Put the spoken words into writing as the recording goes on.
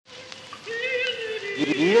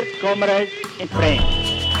Dear comrades and friends,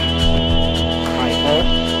 I hope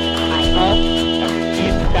that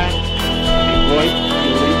this time my voice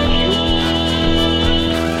will reach you.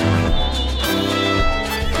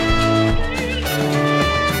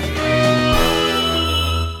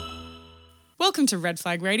 Welcome to Red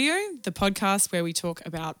Flag Radio, the podcast where we talk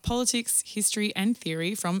about politics, history and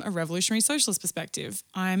theory from a revolutionary socialist perspective.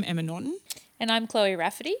 I'm Emma Norton. And I'm Chloe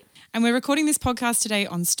Rafferty. And we're recording this podcast today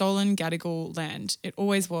on stolen Gadigal land. It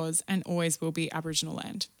always was and always will be Aboriginal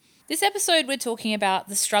land. This episode, we're talking about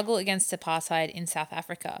the struggle against apartheid in South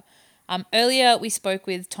Africa. Earlier, we spoke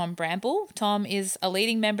with Tom Bramble. Tom is a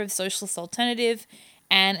leading member of Socialist Alternative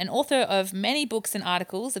and an author of many books and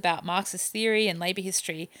articles about Marxist theory and labour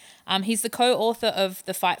history. He's the co-author of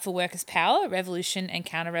The Fight for Workers' Power, Revolution and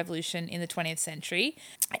Counter-Revolution in the 20th Century.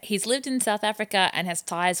 He's lived in South Africa and has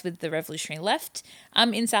ties with the revolutionary left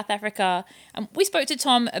in South Africa. We spoke to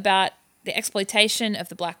Tom about the exploitation of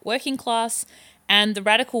the black working class and the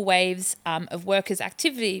radical waves of workers'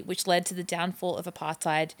 activity which led to the downfall of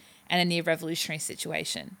apartheid and a near-revolutionary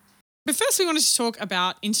situation. But first we wanted to talk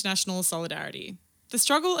about international solidarity. The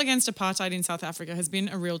struggle against apartheid in South Africa has been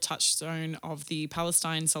a real touchstone of the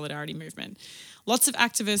Palestine solidarity movement. Lots of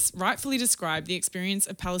activists rightfully describe the experience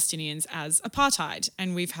of Palestinians as apartheid,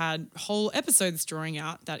 and we've had whole episodes drawing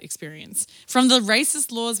out that experience. From the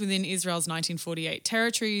racist laws within Israel's 1948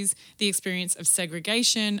 territories, the experience of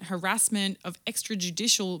segregation, harassment, of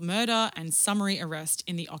extrajudicial murder and summary arrest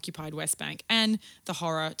in the occupied West Bank, and the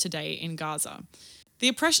horror today in Gaza. The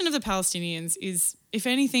oppression of the Palestinians is, if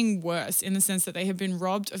anything, worse in the sense that they have been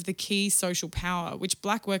robbed of the key social power which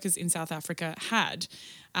black workers in South Africa had.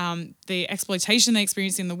 The exploitation they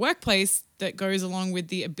experienced in the workplace that goes along with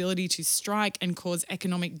the ability to strike and cause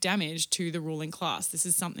economic damage to the ruling class. This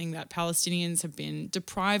is something that Palestinians have been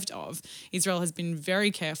deprived of. Israel has been very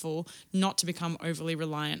careful not to become overly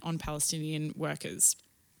reliant on Palestinian workers.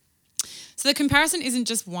 So the comparison isn't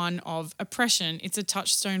just one of oppression, it's a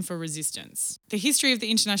touchstone for resistance. The history of the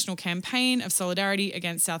international campaign of solidarity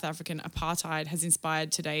against South African apartheid has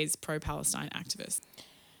inspired today's pro-Palestine activists.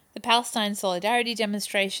 The Palestine solidarity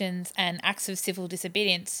demonstrations and acts of civil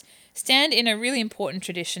disobedience stand in a really important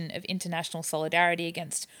tradition of international solidarity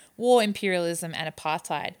against war, imperialism and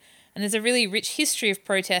apartheid. And there's a really rich history of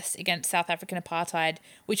protests against South African apartheid,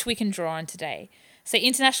 which we can draw on today. So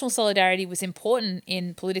international solidarity was important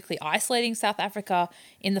in politically isolating South Africa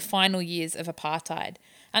in the final years of apartheid.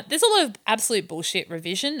 There's a lot of absolute bullshit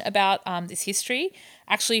revision about this history.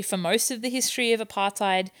 Actually, for most of the history of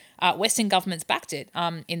apartheid, Western governments backed it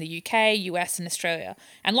in the UK, US and Australia.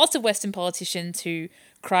 And lots of Western politicians who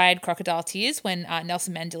cried crocodile tears when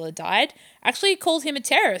Nelson Mandela died actually called him a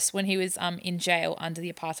terrorist when he was in jail under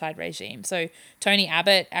the apartheid regime. So Tony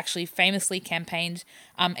Abbott actually famously campaigned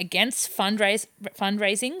against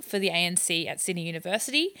fundraising for the ANC at Sydney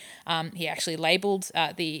University. He actually labelled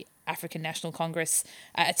the African National Congress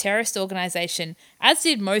a terrorist organisation, as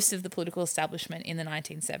did most of the political establishment in the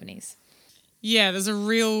 1970s. Yeah, there's a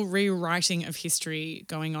real rewriting of history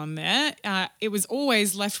going on there. It was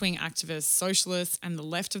always left-wing activists, socialists, and the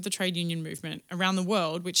left of the trade union movement around the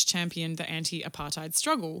world which championed the anti-apartheid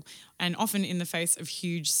struggle, and often in the face of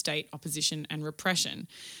huge state opposition and repression.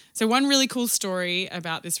 So one really cool story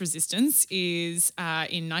about this resistance is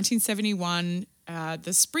in 1971,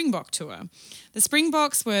 the Springbok Tour. The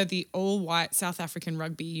Springboks were the all-white South African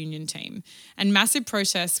rugby union team, and massive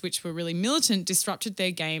protests, which were really militant, disrupted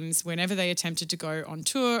their games whenever they attempted to go on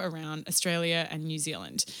tour around Australia and New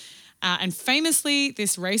Zealand. And famously,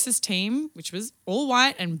 this racist team, which was all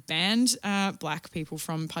white and banned black people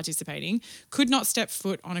from participating, could not step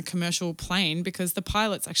foot on a commercial plane because the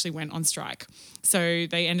pilots actually went on strike. So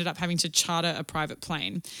they ended up having to charter a private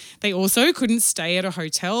plane. They also couldn't stay at a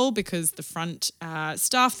hotel because the front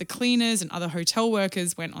staff, the cleaners and other hotel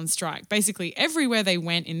workers went on strike. Basically, everywhere they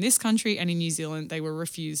went in this country and in New Zealand, they were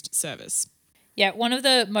refused service. Yeah, one of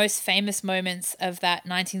the most famous moments of that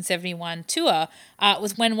 1971 tour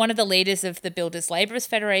was when one of the leaders of the Builders Labourers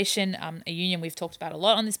Federation, a union we've talked about a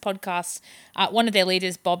lot on this podcast, one of their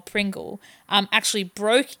leaders, Bob Pringle, actually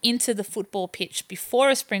broke into the football pitch before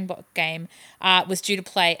a Springbok game was due to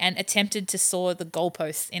play and attempted to saw the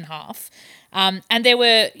goalposts in half. And there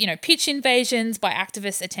were, pitch invasions by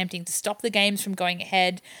activists attempting to stop the games from going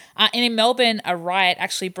ahead. And in Melbourne, a riot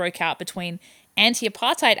actually broke out between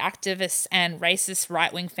anti-apartheid activists and racist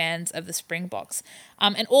right-wing fans of the Springboks.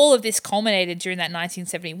 And all of this culminated during that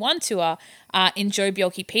 1971 tour in Joh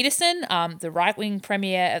Bjelke-Petersen, the right-wing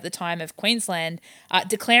premier at the time of Queensland,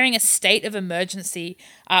 declaring a state of emergency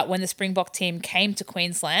when the Springbok team came to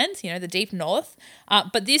Queensland, the deep north.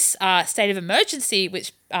 But this state of emergency,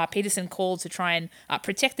 which Peterson called to try and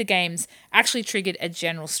protect the games, actually triggered a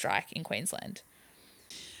general strike in Queensland.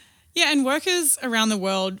 Yeah, and workers around the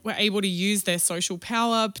world were able to use their social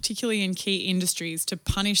power, particularly in key industries, to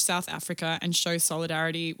punish South Africa and show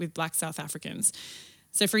solidarity with Black South Africans.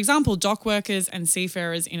 So, for example, dock workers and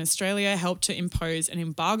seafarers in Australia helped to impose an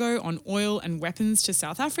embargo on oil and weapons to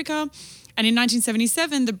South Africa. And in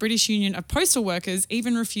 1977, the British Union of Postal Workers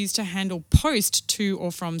even refused to handle post to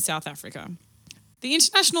or from South Africa. The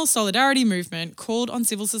international solidarity movement called on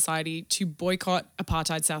civil society to boycott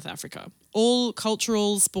apartheid South Africa. All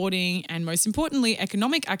cultural, sporting, and most importantly,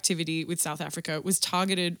 economic activity with South Africa was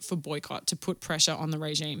targeted for boycott to put pressure on the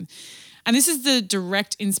regime. And this is the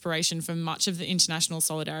direct inspiration for much of the international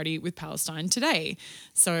solidarity with Palestine today.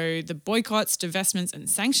 So the Boycotts, Divestments and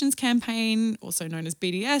Sanctions campaign, also known as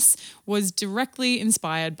BDS, was directly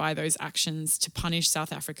inspired by those actions to punish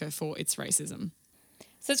South Africa for its racism.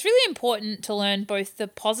 So it's really important to learn both the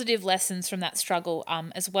positive lessons from that struggle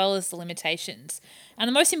as well as the limitations. And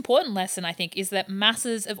the most important lesson, I think, is that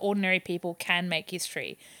masses of ordinary people can make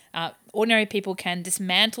history. Ordinary people can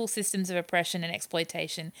dismantle systems of oppression and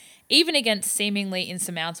exploitation, even against seemingly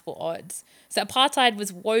insurmountable odds. So apartheid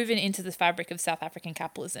was woven into the fabric of South African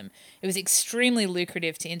capitalism. It was extremely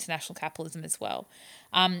lucrative to international capitalism as well.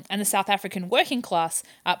 And the South African working class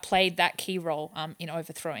played that key role in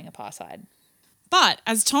overthrowing apartheid. But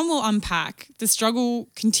as Tom will unpack, the struggle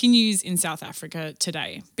continues in South Africa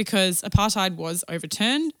today because apartheid was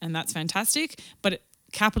overturned, and that's fantastic, but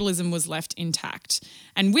capitalism was left intact.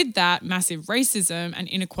 And with that, massive racism and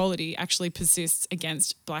inequality actually persists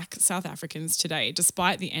against Black South Africans today,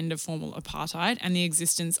 despite the end of formal apartheid and the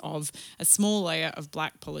existence of a small layer of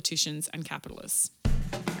Black politicians and capitalists.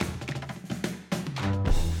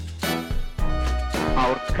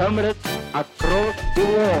 Our comrades across the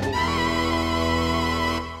world.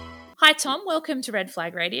 Hi, Tom. Welcome to Red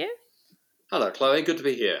Flag Radio. Hello, Chloe. Good to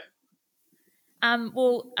be here.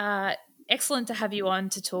 Excellent to have you on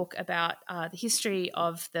to talk about the history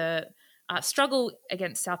of the struggle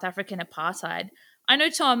against South African apartheid. I know,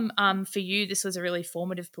 Tom, for you, this was a really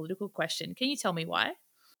formative political question. Can you tell me why?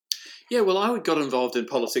 Yeah, well, I got involved in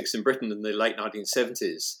politics in Britain in the late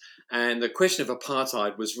 1970s, and the question of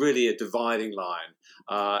apartheid was really a dividing line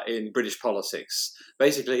in British politics.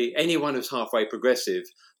 Basically, anyone who's halfway progressive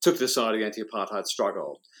took the side of the anti-apartheid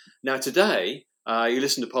struggle. Now, today, you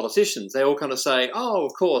listen to politicians, they all kind of say, oh,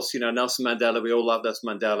 of course, Nelson Mandela, we all love Nelson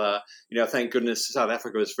Mandela, thank goodness South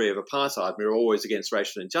Africa was free of apartheid, we were always against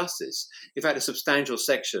racial injustice. In fact, a substantial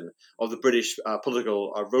section of the British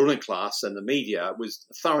political ruling class and the media was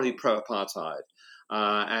thoroughly pro-apartheid.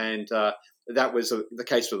 That was the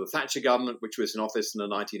case with the Thatcher government, which was in office in the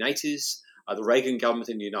 1980s. The Reagan government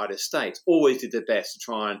in the United States always did their best to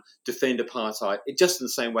try and defend apartheid, just in the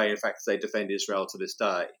same way, in fact, they defend Israel to this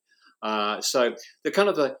day. So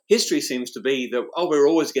the history seems to be that, we were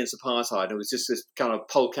always against apartheid. It was just this kind of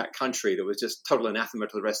polecat country that was just total anathema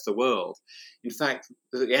to the rest of the world. In fact,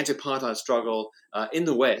 the anti-apartheid struggle in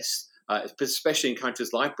the West, especially in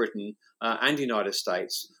countries like Britain and the United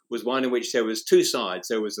States, was one in which there was two sides.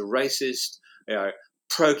 There was the racist,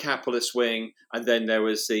 pro-capitalist wing, and then there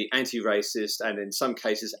was the anti-racist and in some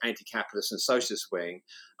cases anti-capitalist and socialist wing.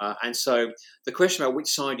 And so the question about which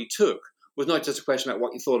side you took was not just a question about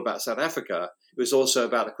what you thought about South Africa, it was also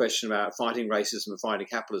about the question about fighting racism and fighting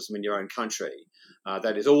capitalism in your own country.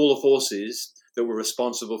 That is, all the forces that were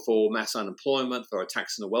responsible for mass unemployment, for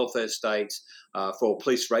attacks on the welfare state, for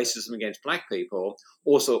police racism against Black people,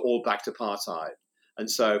 also all backed apartheid.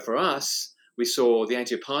 And so for us, we saw the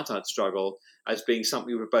anti-apartheid struggle as being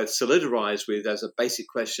something we were both solidarized with as a basic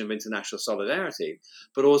question of international solidarity,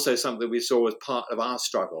 but also something we saw as part of our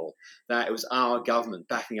struggle, that it was our government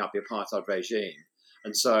backing up the apartheid regime.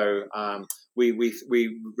 And so we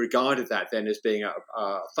regarded that then as being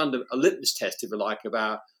a litmus test, if you like,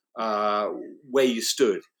 about where you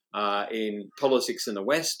stood in politics in the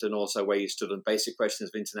West and also where you stood on basic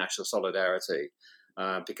questions of international solidarity.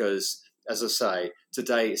 Because, as I say,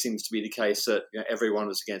 today it seems to be the case that everyone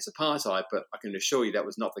was against apartheid, but I can assure you that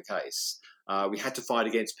was not the case. We had to fight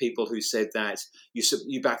against people who said that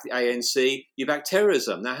you back the ANC, you back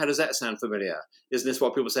terrorism. Now, how does that sound familiar? Isn't this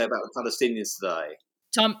what people say about the Palestinians today?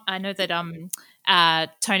 Tom, I know that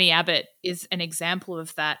Tony Abbott is an example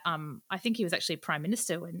of that. I think he was actually Prime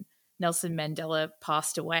Minister when Nelson Mandela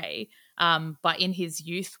passed away. But in his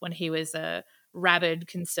youth, when he was a rabid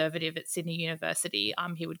conservative at Sydney University,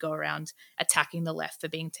 he would go around attacking the left for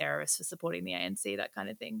being terrorists, for supporting the ANC, that kind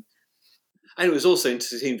of thing. And it was also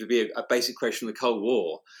seemed to be a basic question of the Cold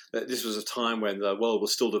War. That this was a time when the world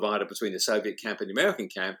was still divided between the Soviet camp and the American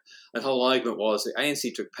camp. And the whole argument was the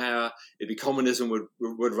ANC took power, it'd be communism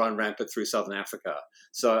would run rampant through Southern Africa.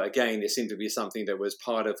 So again, there seemed to be something that was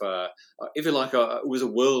part of if you like, it was a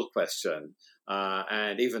world question.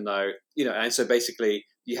 And even though, and so basically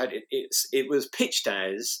you had it was pitched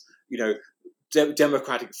as,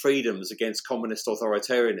 democratic freedoms against communist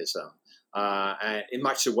authoritarianism. And in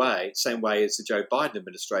much the same way as the Joe Biden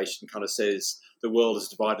administration kind of says the world is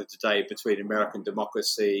divided today between American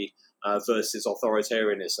democracy versus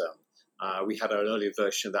authoritarianism. We had an earlier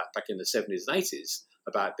version of that back in the 70s and 80s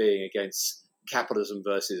about being against capitalism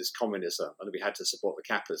versus communism, and we had to support the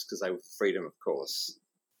capitalists because they were for freedom, of course.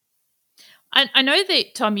 I know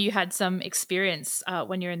that, Tom, you had some experience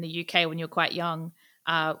when you're in the UK, when you're quite young,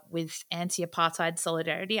 with anti-apartheid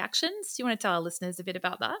solidarity actions. Do you want to tell our listeners a bit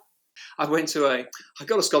about that? I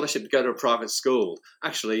got a scholarship to go to a private school,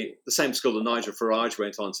 actually the same school that Nigel Farage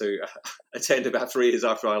went on to attend about 3 years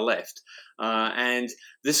after I left. And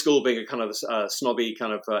this school, being a kind of snobby,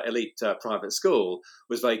 kind of elite private school,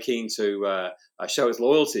 was very keen to show its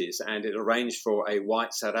loyalties, and it arranged for a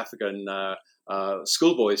white South African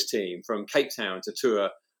schoolboys team from Cape Town to tour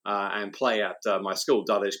and play at my school,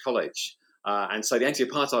 Dulwich College. And so the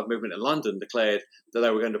anti-apartheid movement in London declared that they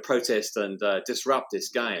were going to protest and disrupt this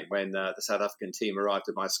game when the South African team arrived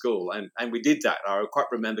at my school. And we did that. I quite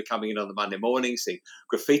remember coming in on the Monday morning, seeing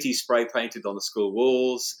graffiti spray painted on the school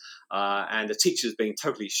walls, and the teachers being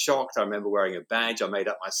totally shocked. I remember wearing a badge I made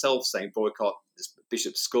up myself saying boycott this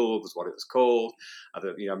Bishop's School was what it was called. I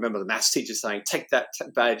remember the maths teacher saying, take that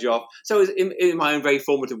badge off. So it was in my own very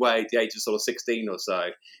formative way, at the age of sort of 16 or so,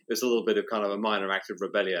 it was a little bit of kind of a minor act of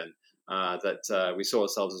rebellion. That we saw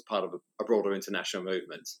ourselves as part of a broader international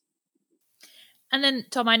movement. And then,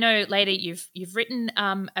 Tom, I know later you've written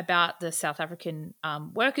about the South African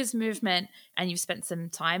workers' movement, and you've spent some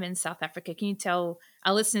time in South Africa. Can you tell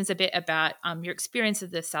our listeners a bit about your experience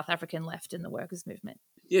of the South African left and the workers' movement?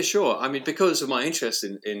 Yeah, sure. I mean, because of my interest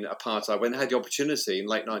in apartheid, when I had the opportunity in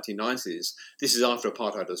late 1990s, this is after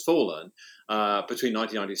apartheid has fallen, between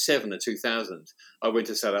 1997 and 2000, I went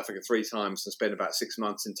to South Africa 3 times and spent about 6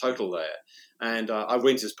 months in total there. And I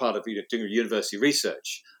went as part of doing university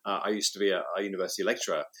research. I used to be a university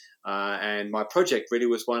lecturer. And my project really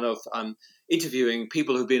was one of interviewing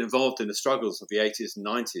people who've been involved in the struggles of the 80s and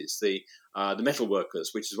 90s, the metal workers,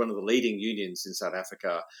 which is one of the leading unions in South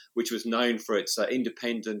Africa, which was known for its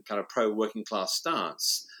independent kind of pro-working class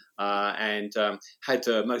stance. And had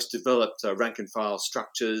most developed rank and file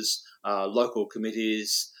structures, local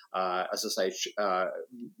committees, as I say,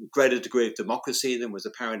 greater degree of democracy than was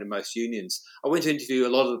apparent in most unions. I went to interview a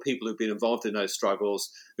lot of the people who've been involved in those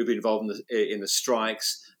struggles, who've been involved in the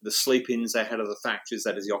strikes, the sleep-ins they had of the factories,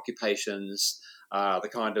 that is the occupations, the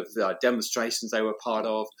kind of demonstrations they were part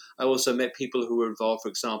of. I also met people who were involved, for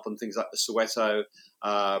example, in things like the Soweto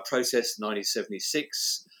protest in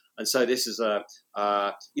 1976. And so this is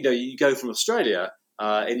you go from Australia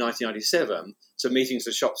in 1997 to meetings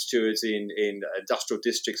with shop stewards in industrial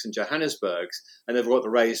districts in Johannesburg, and they've got the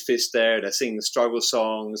raised fist there, and they're singing the struggle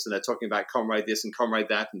songs, and they're talking about comrade this and comrade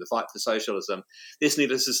that and the fight for socialism. This,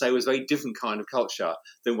 needless to say, was a very different kind of culture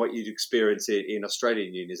than what you'd experience in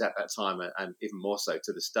Australian unions at that time, and even more so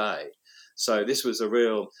to this day. So this was a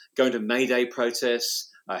real going to May Day protests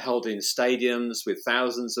held in stadiums with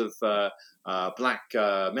thousands of black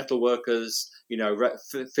metal workers,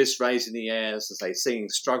 fists raised in the air, as I say, singing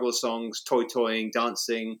struggle songs, toying,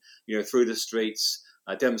 dancing, through the streets,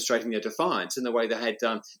 demonstrating their defiance in the way they had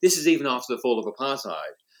done. This is even after the fall of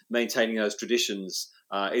apartheid, maintaining those traditions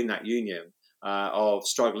in that union of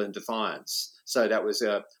struggle and defiance. So that was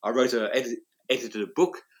I edited a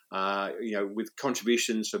book. With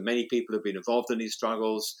contributions from many people who've been involved in these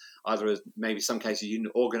struggles, either as maybe some cases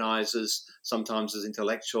union organisers, sometimes as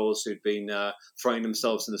intellectuals who'd been throwing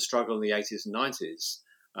themselves in the struggle in the 80s and 90s.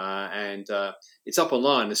 And it's up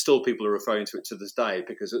online. There's still people are referring to it to this day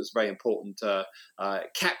because it was very important,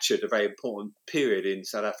 captured a very important period in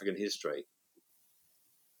South African history.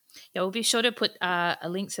 Yeah, we'll be sure to put a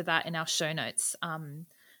link to that in our show notes,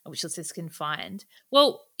 which listeners can find.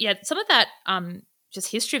 Well, yeah, some of that just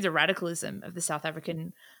history of the radicalism of the South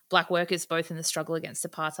African black workers, both in the struggle against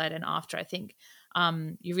apartheid and after, I think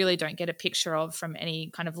you really don't get a picture of from any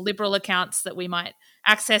kind of liberal accounts that we might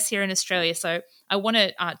access here in Australia. So I want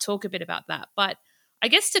to talk a bit about that. But I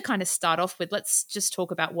guess to kind of start off with, let's just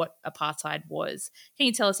talk about what apartheid was. Can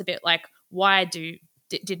you tell us a bit, like, why do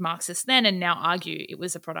did Marxists then, and now argue it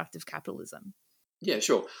was a product of capitalism. Yeah,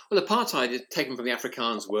 sure. Well, apartheid is taken from the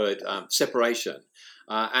Afrikaans word separation.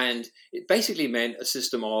 And it basically meant a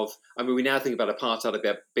system of, I mean, we now think about apartheid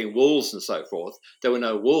about being walls and so forth. There were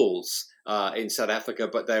no walls in South Africa,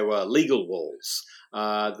 but there were legal walls.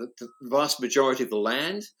 The vast majority of the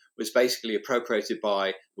land was basically appropriated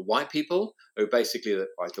by the white people, who basically,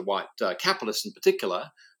 the white capitalists in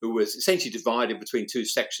particular, who was essentially divided between two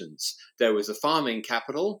sections. There was a farming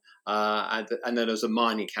capital, and then there was a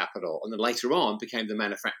mining capital, and then later on became the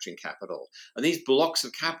manufacturing capital. And these blocks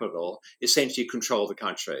of capital essentially control the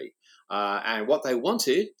country. And what they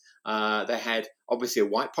wanted, they had obviously a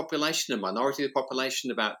white population, a minority of the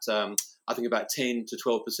population, about I think about 10 to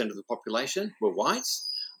 12% of the population were whites,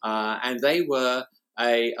 and they were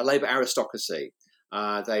a labour aristocracy.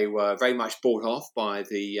 They were very much bought off by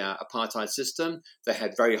the apartheid system. They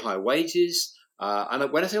had very high wages.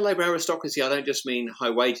 And when I say labour aristocracy, I don't just mean high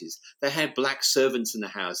wages. They had black servants in the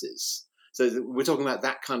houses. So we're talking about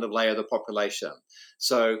that kind of layer of the population.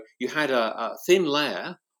 So you had a thin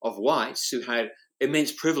layer of whites who had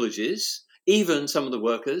immense privileges. Even some of the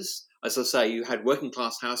workers, as I say, you had working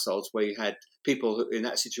class households where you had people who, in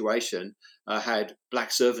that situation, had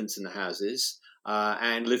black servants in the houses.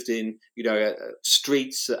 And lived in,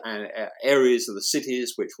 streets and areas of the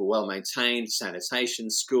cities which were well maintained, sanitation,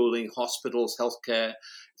 schooling, hospitals, healthcare,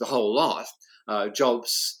 the whole lot,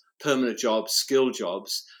 jobs, permanent jobs, skilled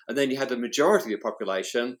jobs. And then you had the majority of the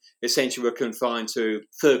population essentially were confined to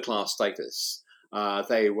third-class status.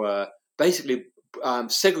 They were basically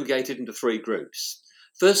segregated into three groups.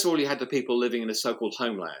 First of all, you had the people living in the so-called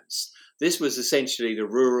homelands. This was essentially the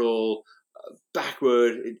rural,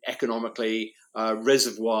 backward economically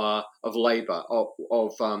reservoir of labour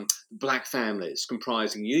of black families,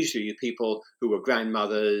 comprising usually people who were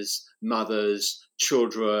grandmothers, mothers,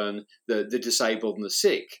 children, the disabled and the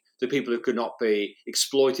sick, the people who could not be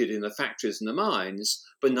exploited in the factories and the mines,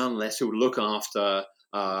 but nonetheless who would look after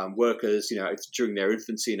workers, during their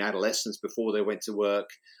infancy and adolescence before they went to work.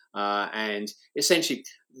 And essentially,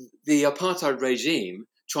 the apartheid regime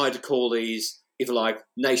tried to call these, if you like,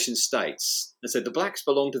 nation states, and said the blacks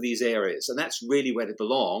belong to these areas, and that's really where they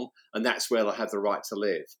belong, and that's where they'll have the right to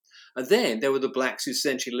live. And then there were the blacks who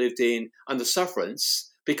essentially lived under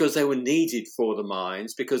sufferance because they were needed for the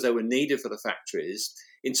mines, because they were needed for the factories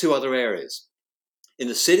in two other areas. In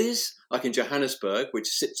the cities, like in Johannesburg, which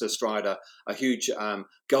sits astride a huge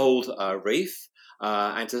gold reef,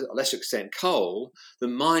 and to a lesser extent coal, the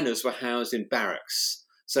miners were housed in barracks.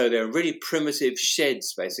 So they were really primitive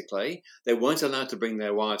sheds, basically. They weren't allowed to bring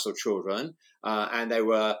their wives or children, and they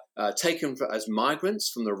were taken as migrants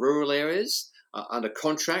from the rural areas under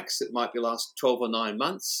contracts that might be last 12 or 9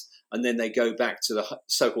 months, and then they go back to the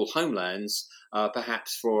so-called homelands,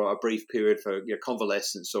 perhaps for a brief period for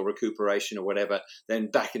convalescence or recuperation or whatever, then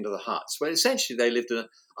back into the huts, where essentially they lived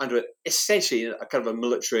under essentially a kind of a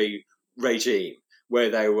military regime, where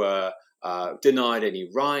they were denied any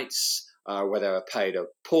rights, where they were paid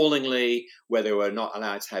appallingly, where they were not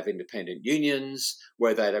allowed to have independent unions,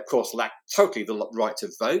 where they, of course, lacked totally the right to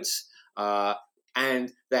vote,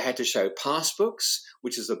 and they had to show passbooks,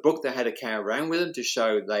 which is a book they had to carry around with them to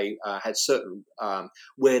show they had certain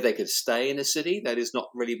where they could stay in a city. That is not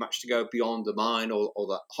really much to go beyond the mine or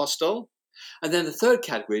the hostel. And then the third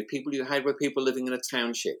category of people you had were people living in the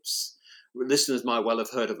townships. Listeners might well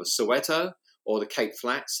have heard of a Soweto or the Cape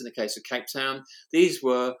Flats in the case of Cape Town. These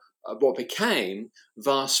were what became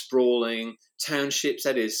vast, sprawling townships.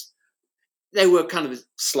 That is, they were kind of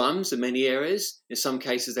slums in many areas. In some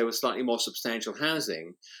cases, they were slightly more substantial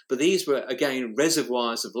housing. But these were, again,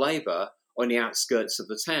 reservoirs of labour on the outskirts of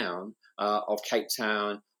the town, of Cape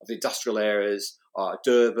Town, of the industrial areas,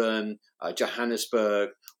 Durban, Johannesburg,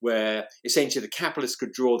 where essentially the capitalists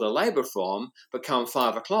could draw their labour from, but come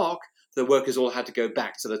 5 o'clock, the workers all had to go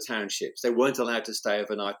back to the townships. They weren't allowed to stay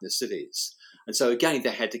overnight in the cities. And so, again,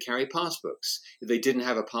 they had to carry passbooks. If they didn't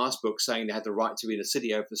have a passbook saying they had the right to be in a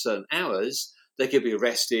city over certain hours, they could be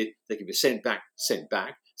arrested, they could be sent back.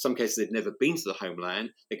 In some cases, they'd never been to the homeland.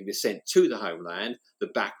 They could be sent to the homeland, the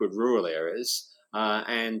backward rural areas,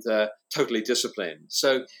 and totally disciplined.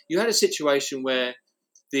 So you had a situation where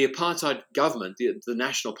the apartheid government, the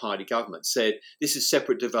National Party government, said this is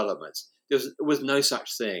separate development. There was no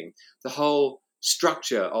such thing. The whole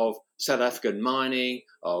structure of South African mining,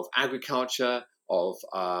 of agriculture, of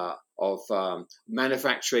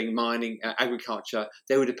manufacturing, mining, agriculture,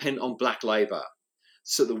 they were dependent on black labour.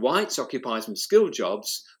 So the whites occupied some skilled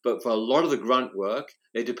jobs, but for a lot of the grunt work,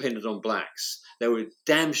 they depended on blacks. They were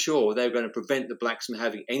damn sure they were going to prevent the blacks from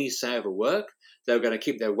having any say over work. They were going to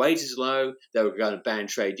keep their wages low. They were going to ban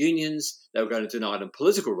trade unions. They were going to deny them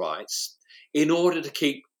political rights in order to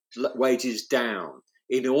keep wages down,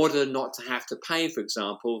 in order not to have to pay, for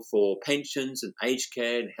example, for pensions and aged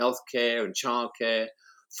care and health care and childcare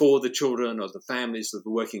for the children or the families of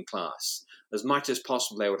the working class. As much as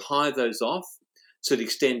possible, they would hire those off to the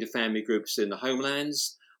extended family groups in the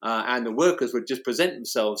homelands, and the workers would just present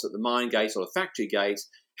themselves at the mine gate or the factory gate,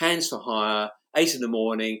 hands for hire, 8 in the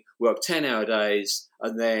morning, work 10-hour days,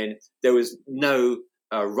 and then there was no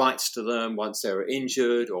rights to them once they were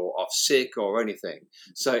injured or off sick or anything.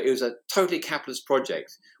 So it was a totally capitalist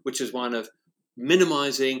project, which is one of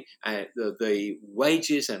minimizing the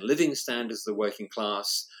wages and living standards of the working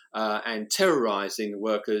class and terrorizing the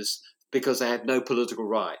workers because they had no political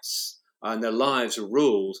rights and their lives were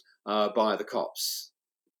ruled by the cops.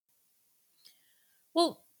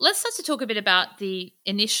 Well, let's start to talk a bit about the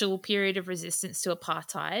initial period of resistance to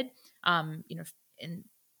apartheid, in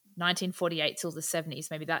 1948 till the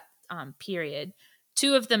 70s, maybe that period.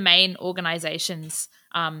 Two of the main organizations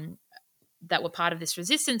that were part of this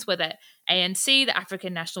resistance were the ANC, the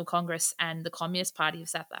African National Congress, and the Communist Party of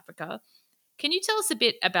South Africa. Can you tell us a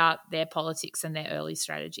bit about their politics and their early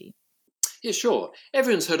strategy? Yeah, sure.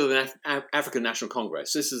 Everyone's heard of the African National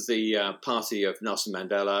Congress. This is the party of Nelson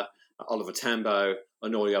Mandela, Oliver Tambo,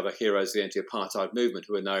 and all the other heroes of the anti-apartheid movement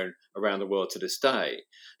who are known around the world to this day.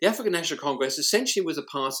 The African National Congress essentially was a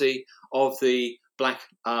party of the black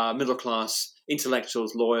middle-class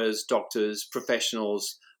intellectuals, lawyers, doctors,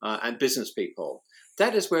 professionals, and business people.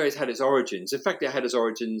 That is where it had its origins. In fact, it had its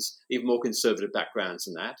origins even more conservative backgrounds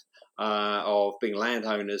than that, of being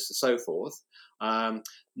landowners and so forth.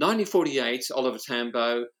 1948, Oliver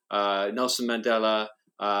Tambo, Nelson Mandela,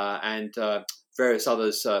 and various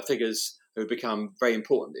other figures who become very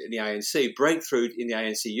important in the ANC break through in the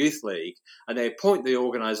ANC Youth League, and they point the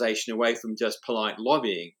organisation away from just polite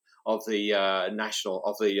lobbying of the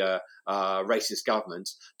racist government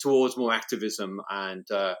towards more activism and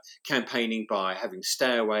campaigning by having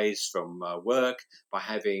stayaways from work, by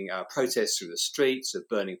having protests through the streets, of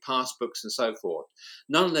burning passbooks and so forth.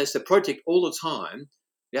 Nonetheless, the project all the time,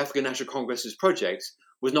 the African National Congress's project,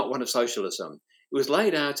 was not one of socialism. It was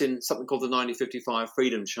laid out in something called the 1955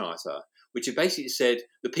 Freedom Charter, which it basically said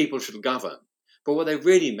the people should govern. But what they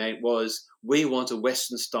really meant was, we want a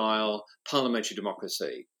Western-style parliamentary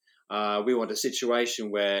democracy. We want a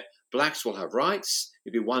situation where blacks will have rights.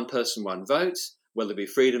 It'll be one person, one vote. Well, there'll be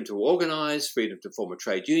freedom to organise, freedom to form a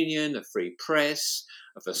trade union, a free press,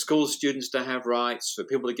 for school students to have rights, for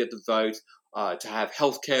people to get to vote, to have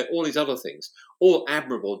healthcare, all these other things. All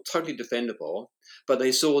admirable, totally defendable, but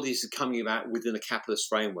they saw these coming about within a capitalist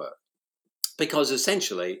framework. Because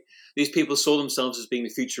essentially, these people saw themselves as being the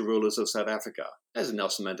future rulers of South Africa, as in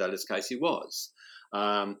Nelson Mandela's case he was.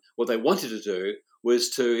 What they wanted to do was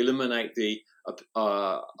to eliminate the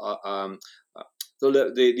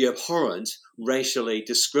abhorrent, racially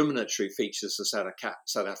discriminatory features of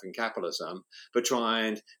South African capitalism, but try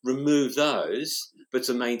and remove those, but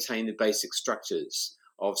to maintain the basic structures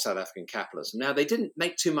of South African capitalism. Now, they didn't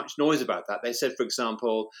make too much noise about that. They said, for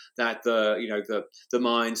example, that the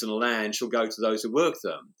mines and the land shall go to those who work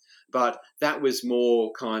them. But that was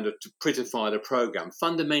more kind of to prettify the program.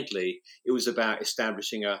 Fundamentally, it was about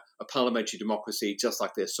establishing a parliamentary democracy, just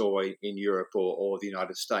like they saw in Europe or the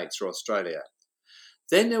United States or Australia.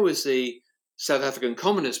 Then there was the South African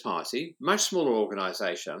Communist Party, much smaller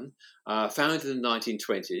organisation, founded in the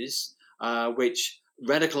 1920s, which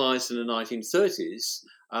radicalised in the 1930s,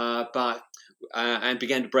 and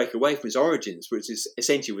began to break away from its origins, which is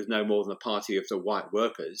essentially was no more than a party of the white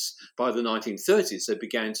workers. By the 1930s, they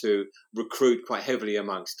began to recruit quite heavily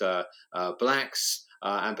amongst blacks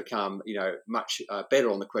and become, much better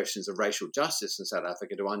on the questions of racial justice in South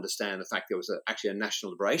Africa, to understand the fact there was actually a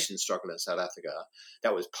national liberation struggle in South Africa.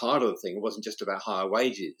 That was part of the thing. It wasn't just about higher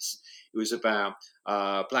wages. It was about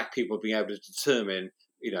black people being able to determine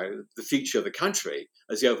the future of the country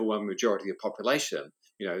as the overwhelming majority of the population.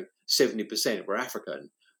 70% were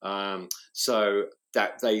African. So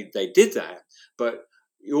that they did that. But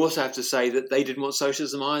you also have to say that they didn't want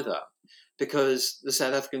socialism either, because the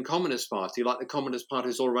South African Communist Party, like the communist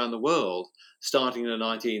parties all around the world, starting in the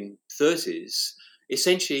 1930s,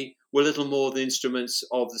 essentially were little more than instruments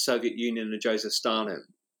of the Soviet Union and Joseph Stalin.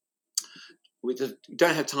 We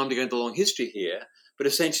don't have time to go into the long history here, but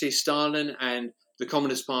essentially Stalin and the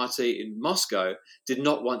Communist Party in Moscow did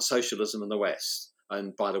not want socialism in the West.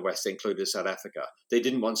 And by the West, they included South Africa. They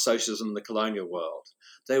didn't want socialism in the colonial world.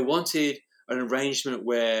 They wanted an arrangement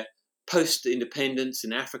where post-independence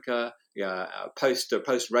in Africa,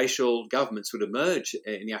 post-racial governments would emerge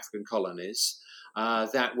in the African colonies,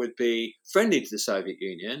 that would be friendly to the Soviet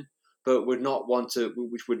Union, but which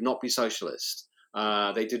would not be socialist.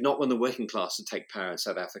 They did not want the working class to take power in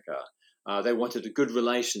South Africa. They wanted good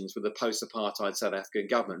relations with the post-apartheid South African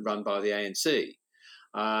government run by the ANC.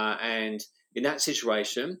 And in that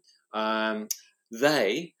situation, the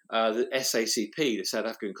SACP, the South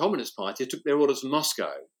African Communist Party, took their orders from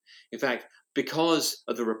Moscow. In fact, because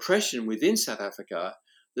of the repression within South Africa,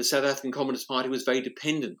 the South African Communist Party was very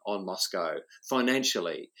dependent on Moscow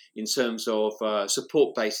financially in terms of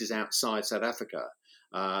support bases outside South Africa.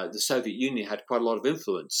 The Soviet Union had quite a lot of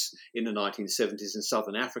influence in the 1970s in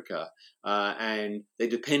Southern Africa, and they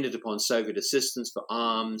depended upon Soviet assistance for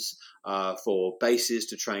arms, for bases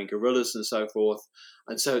to train guerrillas and so forth.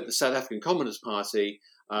 And so the South African Communist Party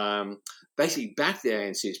basically backed the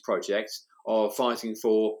ANC's project of fighting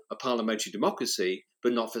for a parliamentary democracy,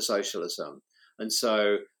 but not for socialism. And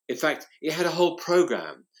so, in fact, it had a whole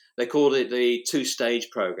program. They called it the two-stage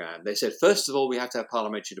program. They said, first of all, we have to have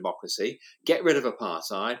parliamentary democracy, get rid of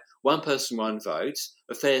apartheid, one person, one vote,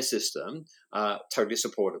 a fair system, totally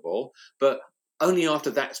supportable. But only after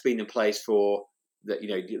that's been in place for,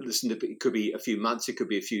 it could be a few months, it could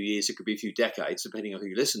be a few years, it could be a few decades, depending on who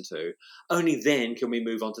you listen to, only then can we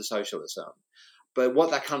move on to socialism. But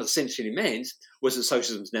what that kind of essentially meant was that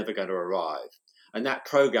socialism was never going to arrive. And that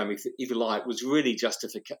program, if you like, was really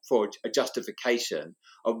for a justification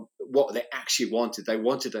of what they actually wanted. They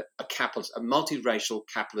wanted a multiracial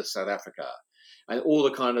capitalist South Africa. And all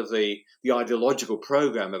the kind of the ideological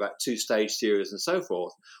program about two-stage theories and so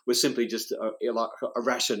forth was simply just a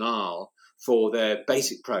rationale for their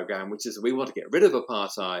basic program, which is we want to get rid of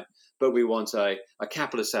apartheid, but we want a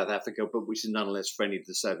capitalist South Africa, but which is nonetheless friendly to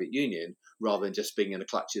the Soviet Union, rather than just being in the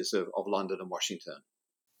clutches of London and Washington.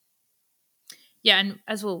 Yeah, and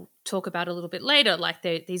as we'll talk about a little bit later,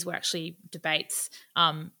 these were actually debates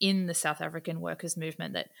in the South African workers'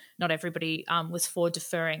 movement that not everybody was for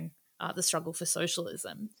deferring the struggle for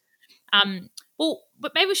socialism.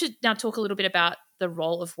 But maybe we should now talk a little bit about the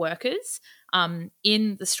role of workers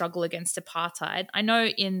in the struggle against apartheid. I know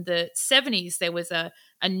in the 70s there was a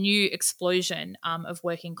new explosion of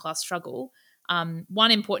working class struggle. One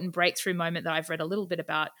important breakthrough moment that I've read a little bit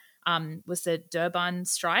about was the Durban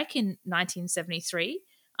strike in 1973.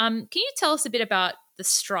 Can you tell us a bit about the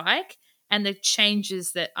strike and the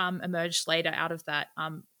changes that emerged later out of that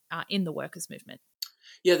in the workers' movement?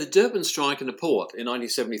 Yeah, the Durban strike in the port in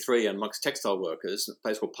 1973 amongst textile workers, a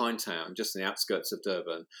place called Pinetown, just in the outskirts of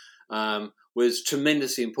Durban, was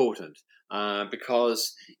tremendously important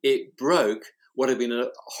because it broke what had been a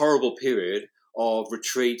horrible period of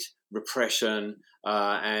retreat, repression,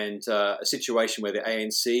 and a situation where the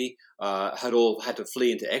ANC had all had to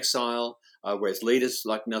flee into exile, whereas leaders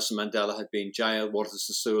like Nelson Mandela had been jailed, Walter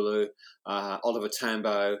Sisulu, Oliver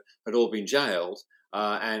Tambo had all been jailed,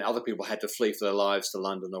 and other people had to flee for their lives to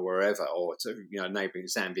London or wherever, or to neighbouring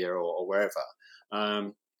Zambia or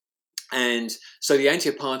wherever. And so the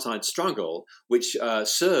anti-apartheid struggle, which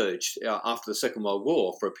surged after the Second World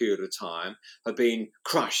War for a period of time, had been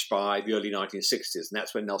crushed by the early 1960s, and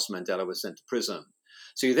that's when Nelson Mandela was sent to prison.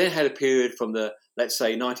 So you then had a period from let's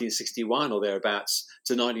say 1961 or thereabouts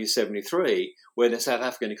to 1973, where the South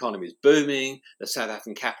African economy is booming, the South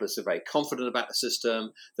African capitalists are very confident about the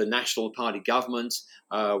system, the National Party government,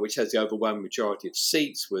 which has the overwhelming majority of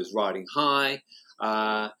seats, was riding high.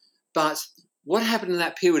 But what happened in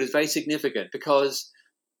that period is very significant because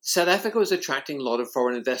South Africa was attracting a lot of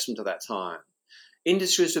foreign investment at that time.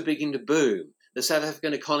 Industries were beginning to boom. The South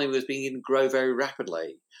African economy was beginning to grow very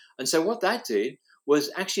rapidly. And so what that did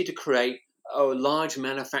was actually to create a large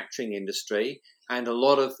manufacturing industry and a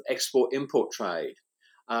lot of export-import trade.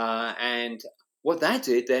 And what that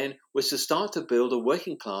did then was to start to build a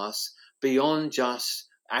working class beyond just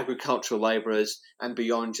agricultural labourers and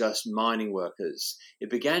beyond just mining workers. It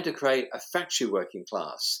began to create a factory working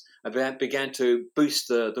class. It began to boost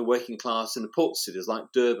the working class in the port cities like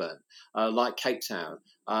Durban, like Cape Town,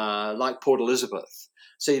 like Port Elizabeth.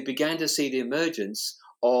 So you began to see the emergence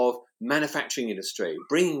of manufacturing industry,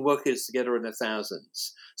 bringing workers together in the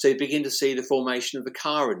thousands. So you begin to see the formation of the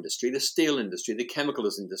car industry, the steel industry, the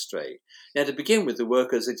chemicals industry. Now, to begin with, the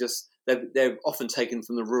workers they're often taken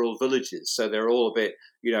from the rural villages, so they're all a bit,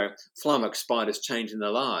 flummoxed by this change in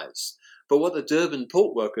their lives. But what the Durban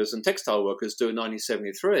port workers and textile workers do in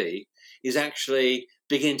 1973 is actually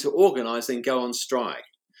begin to organise and go on strike.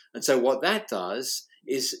 And so what that does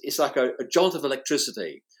is it's like a jolt of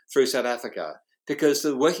electricity through South Africa, because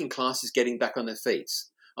the working class is getting back on their feet.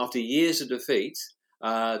 After years of defeat,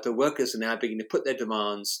 the workers are now beginning to put their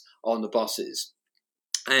demands on the bosses.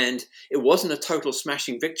 And it wasn't a total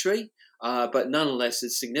smashing victory. but nonetheless, the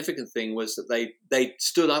significant thing was that they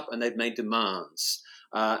stood up and they'd made demands,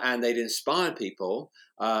 and they'd inspired people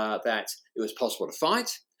that it was possible to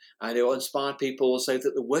fight, and it inspired people also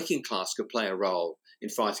that the working class could play a role in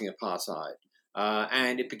fighting apartheid.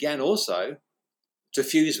 And it began also to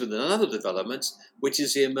fuse with another development, which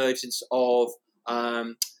is the emergence of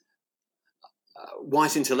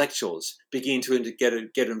white intellectuals beginning to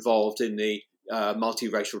get involved in the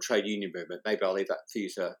multiracial trade union movement. Maybe I'll leave that for you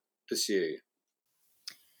to pursue.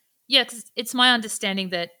 Yeah, because it's my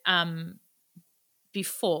understanding that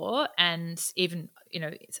before and even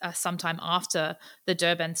sometime after the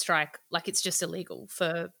Durban strike, like it's just illegal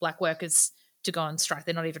for black workers to go on strike.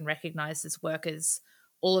 They're not even recognised as workers.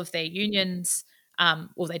 All of their unions,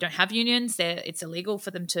 or they don't have unions. It's illegal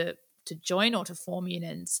for them to join or to form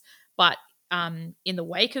unions. But in the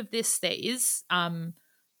wake of this, there is the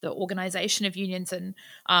organisation of unions and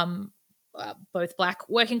both black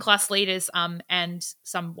working class leaders and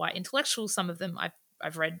some white intellectuals. Some of them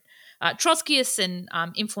I've read Trotskyists and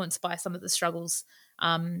influenced by some of the struggles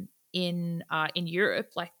in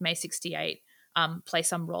Europe, like May '68, play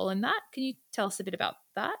some role in that. Can you tell us a bit about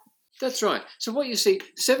that? That's right. So what you see,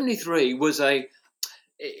 73 was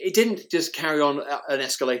it didn't just carry on an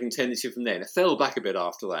escalating tendency from then. It fell back a bit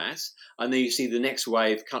after that. And then you see the next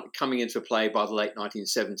wave coming into play by the late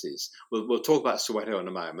 1970s. We'll talk about Soweto in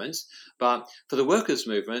a moment. But for the workers'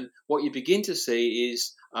 movement, what you begin to see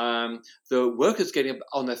is the workers getting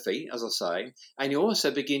on their feet, as I say, and you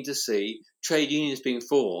also begin to see trade unions being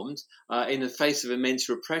formed in the face of immense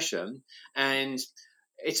repression. And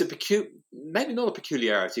it's maybe not a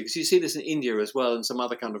peculiarity, because you see this in India as well and some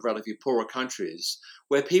other kind of relatively poorer countries,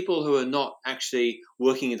 where people who are not actually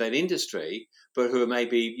working in that industry, but who are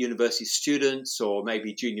maybe university students or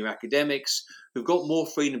maybe junior academics, who've got more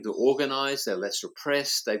freedom to organise, they're less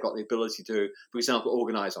repressed, they've got the ability to, for example,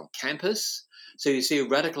 organise on campus. So you see a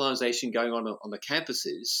radicalisation going on the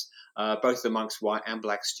campuses, both amongst white and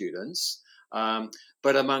black students,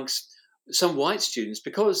 but amongst some white students,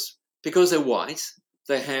 because they're white,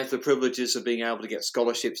 they have the privileges of being able to get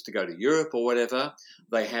scholarships to go to Europe or whatever.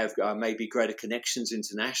 They have maybe greater connections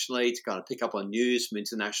internationally to kind of pick up on news from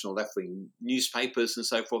international left-wing newspapers and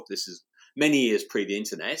so forth. This is many years pre the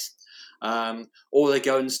internet. Or they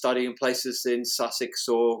go and study in places in Sussex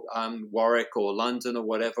or Warwick or London or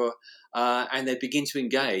whatever, and they begin to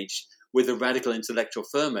engage with the radical intellectual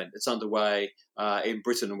ferment that's underway in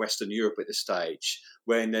Britain and Western Europe at this stage,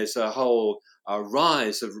 when there's a whole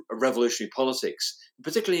rise of revolutionary politics,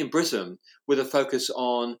 particularly in Britain, with a focus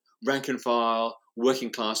on rank and file,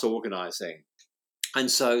 working class organising. And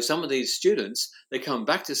so some of these students, they come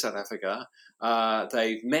back to South Africa.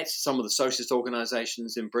 They've met some of the socialist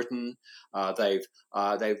organisations in Britain. They've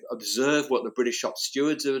observed what the British shop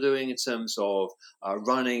stewards are doing in terms of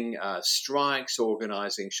running strikes,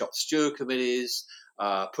 organising shop steward committees,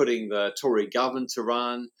 putting the Tory government to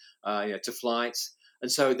run, to flight.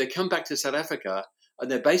 And so they come back to South Africa and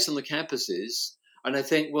they're based on the campuses, and they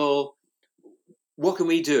think, well, what can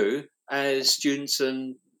we do as students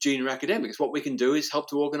and junior academics? What we can do is help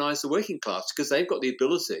to organise the working class, because they've got the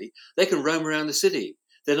ability. They can roam around the city.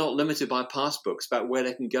 They're not limited by pass books about where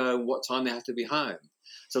they can go and what time they have to be home.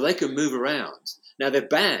 So they can move around. Now, they're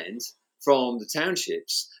banned from the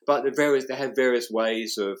townships, but they have various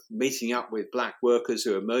ways of meeting up with black workers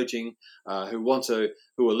who are emerging, who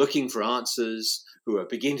are looking for answers, who are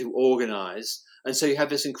beginning to organise. And so you have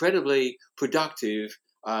this incredibly productive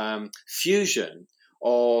fusion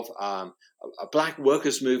of a black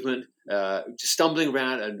workers' movement stumbling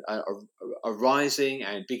around and arising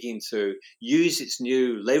and beginning to use its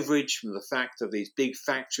new leverage from the fact of these big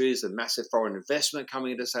factories and massive foreign investment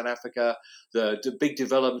coming into South Africa, the big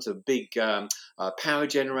development of big power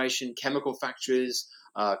generation, chemical factories,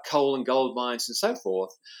 coal and gold mines and so forth.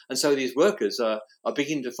 And so these workers are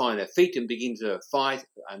beginning to find their feet and begin to fight,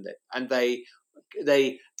 and they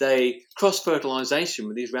cross-fertilization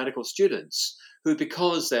with these radical students who,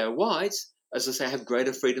 because they're white, as I say, have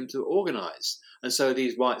greater freedom to organise. And so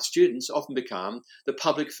these white students often become the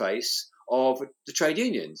public face of the trade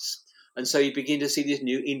unions. And so you begin to see these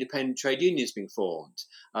new independent trade unions being formed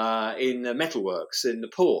in the metalworks, in the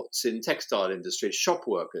ports, in textile industry, shop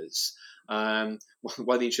workers. One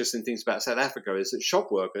of the interesting things about South Africa is that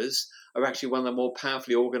shop workers are actually one of the more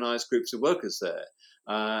powerfully organised groups of workers there.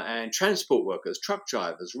 And transport workers, truck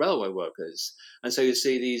drivers, railway workers. And so you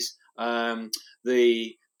see these,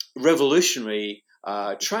 the revolutionary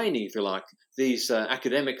training, if you like, these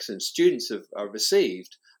academics and students have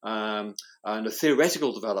received, and the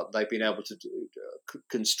theoretical development they've been able to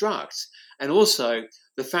construct, and also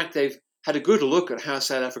the fact they've had a good look at how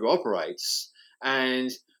South Africa operates,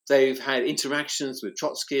 and they've had interactions with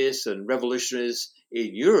Trotskyists and revolutionaries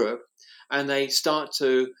in Europe, and they start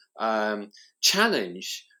to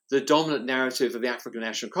challenge the dominant narrative of the African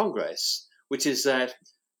National Congress, which is that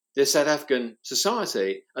there's South African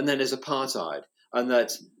society and then there's apartheid, and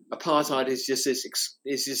that apartheid is just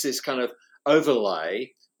this kind of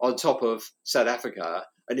overlay on top of South Africa,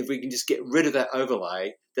 and if we can just get rid of that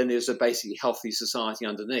overlay, then there's a basically healthy society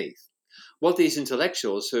underneath. What these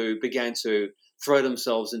intellectuals who began to throw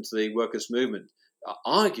themselves into the workers' movement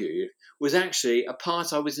argued was actually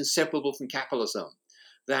apartheid was inseparable from capitalism,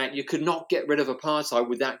 that you could not get rid of apartheid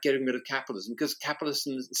without getting rid of capitalism, because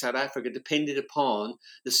capitalism in South Africa depended upon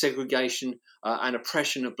the segregation and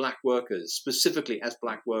oppression of black workers, specifically as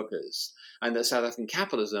black workers, and that South African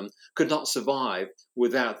capitalism could not survive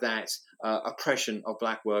without that oppression of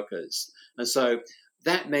black workers. And so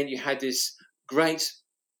that meant you had this great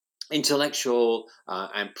intellectual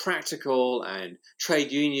and practical and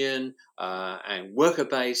trade union and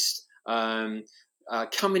worker-based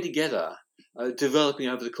coming together, developing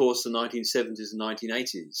over the course of the 1970s and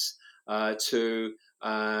 1980s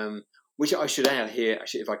which I should add here,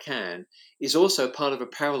 actually, if I can, is also part of a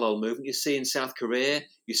parallel movement you see in South Korea,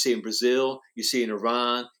 you see in Brazil, you see in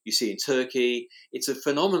Iran, you see in Turkey. It's a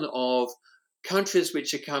phenomenon of countries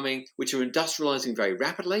which are industrializing very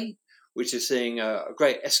rapidly, which are seeing a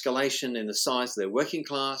great escalation in the size of their working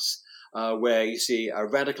class, where you see a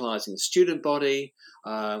radicalizing student body,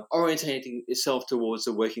 orientating itself towards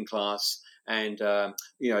the working class, and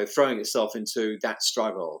throwing itself into that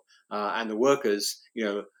struggle, and the workers,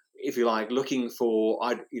 if you like, looking for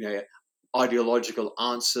ideological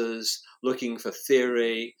answers, looking for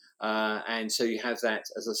theory, and so you have that,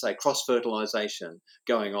 as I say, cross-fertilization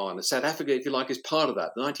going on. And South Africa, if you like, is part of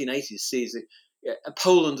that. The 1980s sees it.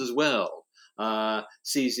 Poland as well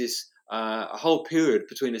sees this a whole period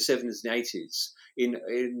between the 70s and 80s in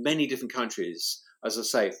many different countries, as I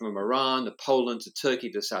say, from Iran to Poland to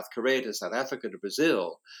Turkey to South Korea to South Africa to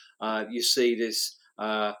Brazil. You see this,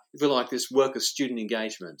 if you like, this worker-student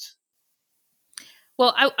engagement.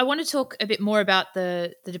 Well, I want to talk a bit more about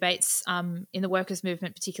the debates in the workers'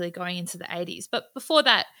 movement, particularly going into the 80s. But before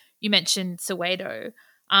that, you mentioned Soweto.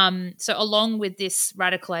 So along with this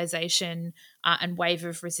radicalisation and wave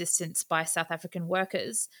of resistance by South African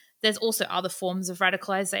workers, there's also other forms of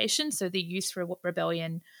radicalisation. So the youth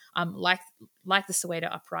rebellion, like the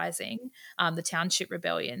Soweto uprising, the township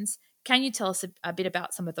rebellions. Can you tell us a bit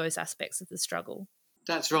about some of those aspects of the struggle?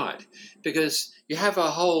 That's right, because you have a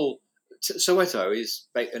whole... Soweto is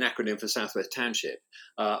an acronym for Southwest Township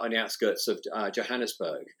on the outskirts of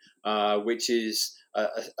Johannesburg, which is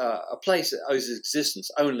a place that owes its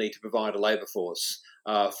existence only to provide a labour force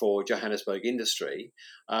for Johannesburg industry.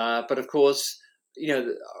 But of course,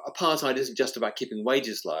 apartheid isn't just about keeping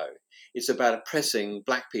wages low. It's about oppressing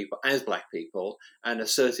black people and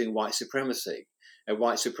asserting white supremacy. And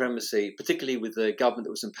white supremacy, particularly with the government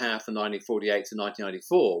that was in power from 1948 to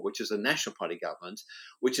 1994, which was a National Party government,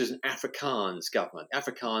 which is an Afrikaans government.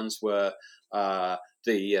 Afrikaans were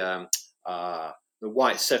the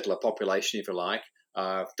white settler population, if you like,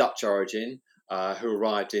 of Dutch origin, who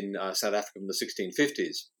arrived in South Africa in the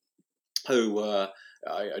 1650s, who were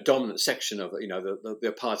a dominant section of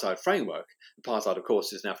the apartheid framework. Apartheid, of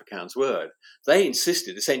course, is an Afrikaans word. They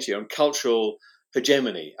insisted essentially on cultural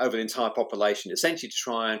hegemony over the entire population, essentially to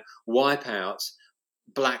try and wipe out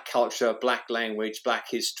black culture, black language, black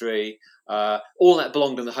history, all that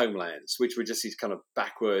belonged in the homelands, which were just these kind of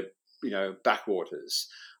backwaters.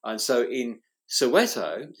 And so in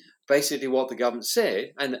Soweto, basically what the government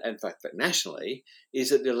said, and in fact nationally, is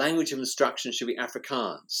that the language of instruction should be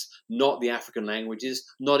Afrikaans, not the African languages,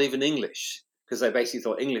 not even English, because they basically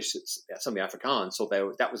thought English, some of the Afrikaans thought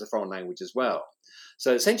that was a foreign language as well.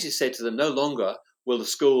 So essentially said to them, no longer will the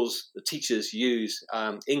schools, the teachers use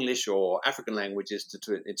English or African languages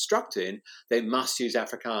to instruct in, they must use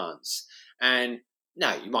Afrikaans. And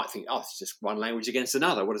now you might think, it's just one language against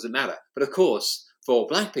another, what does it matter? But of course, for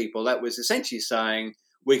black people, that was essentially saying,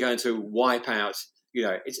 we're going to wipe out,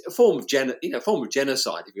 it's a form of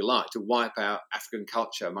genocide, if you like, to wipe out African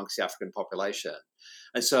culture amongst the African population.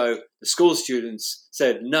 And so the school students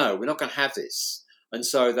said, no, we're not going to have this. And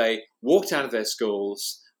so they walked out of their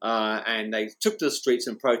schools and they took to the streets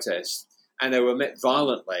and protest, and they were met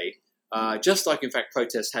violently, just like, in fact,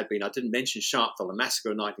 protests had been. I didn't mention Sharpeville, the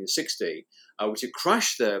massacre in 1960, which had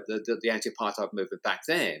crushed the anti-apartheid movement back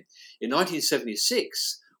then. In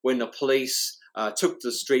 1976, when the police took to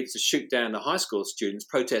the streets to shoot down the high school students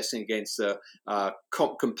protesting against the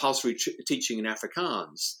compulsory teaching in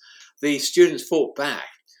Afrikaans, the students fought back,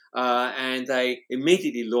 and they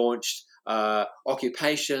immediately launched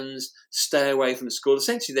occupations, stay away from school.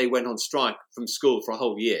 Essentially, they went on strike from school for a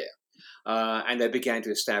whole year. And they began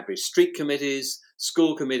to establish street committees,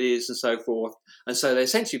 school committees, and so forth. And so they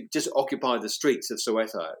essentially just occupied the streets of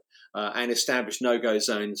Soweto and established no-go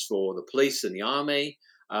zones for the police and the army,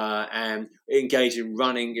 and engaged in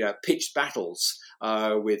running pitched battles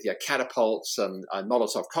with catapults and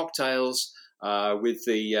Molotov cocktails, with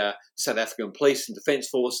the South African police and defence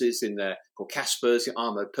forces in their called Caspers,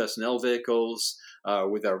 armoured personnel vehicles,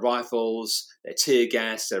 with their rifles, their tear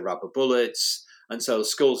gas, their rubber bullets. And so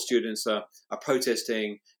school students are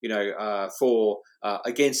protesting, for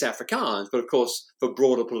against Afrikaans, but of course for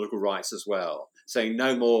broader political rights as well, saying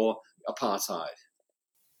no more apartheid.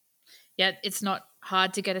 Yeah, it's not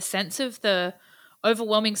hard to get a sense of the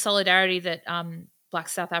overwhelming solidarity that Black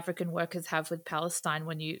South African workers have with Palestine.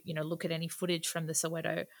 When you look at any footage from the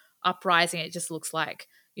Soweto uprising, it just looks like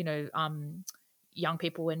young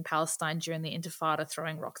people in Palestine during the Intifada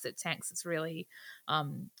throwing rocks at tanks. It's really,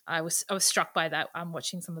 I was struck by that. I'm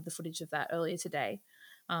watching some of the footage of that earlier today.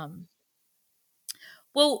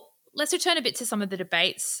 Well, let's return a bit to some of the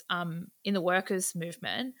debates in the workers'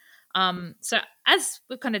 movement. So as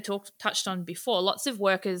we've kind of touched on before, lots of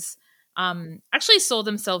workers actually saw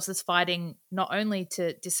themselves as fighting not only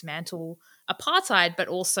to dismantle apartheid, but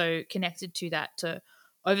also connected to that to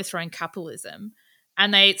overthrowing capitalism.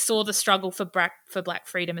 And they saw the struggle for black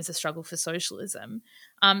freedom as a struggle for socialism.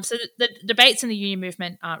 So the debates in the union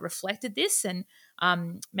movement reflected this. And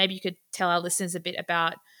maybe you could tell our listeners a bit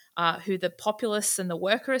about who the populists and the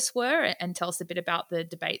workerists were, and tell us a bit about the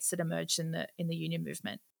debates that emerged in the union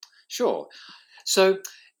movement. Sure. So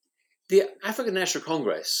the African National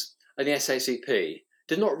Congress and the SACP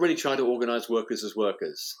did not really try to organise workers as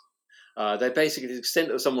workers. They basically, to the extent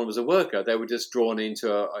that someone was a worker, they were just drawn into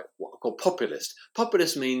what are called populist.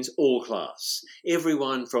 Populist means all class.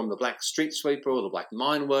 Everyone from the black street sweeper or the black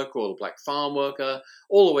mine worker or the black farm worker,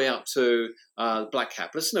 all the way up to black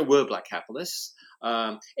capitalists. And there were black capitalists.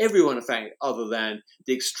 Everyone, in fact, other than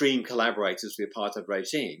the extreme collaborators of the apartheid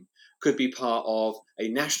regime, could be part of a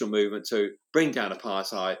national movement to bring down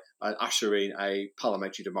apartheid and usher in a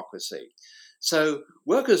parliamentary democracy. So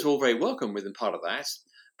workers were all very welcome within part of that,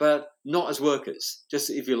 but not as workers, just,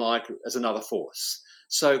 if you like, as another force.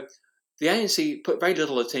 So the ANC put very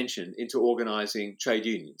little attention into organising trade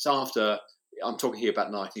unions after, I'm talking here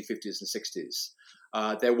about 1950s and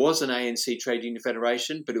 60s. There was an ANC trade union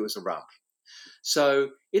federation, but it was a rump. So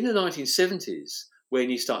in the 1970s, when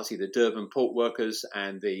you start to see the Durban port workers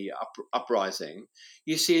and the uprising,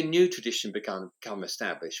 you see a new tradition become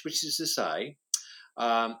established, which is to say,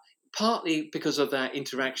 partly because of that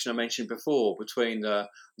interaction I mentioned before between the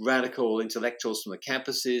radical intellectuals from the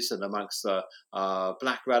campuses and amongst the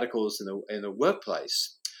black radicals in the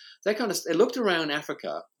workplace, they looked around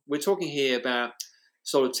Africa. We're talking here about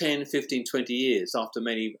sort of 10, 15, 20 years after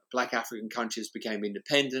many black African countries became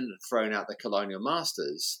independent and thrown out their colonial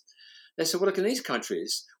masters. They said, well, look, in these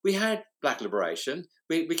countries, we had black liberation.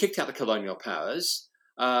 We kicked out the colonial powers.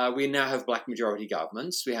 We now have black majority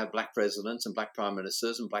governments. We have black presidents and black prime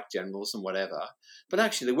ministers and black generals and whatever. But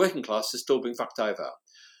actually, the working class is still being fucked over.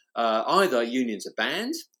 Either unions are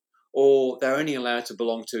banned or they're only allowed to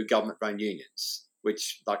belong to government-run unions,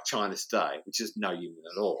 which, like China today, which is no union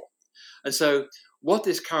at all. And so what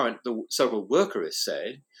the so-called workerists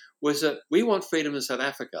said was that we want freedom in South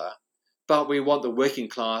Africa, but we want the working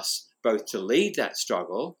class both to lead that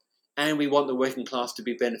struggle, and we want the working class to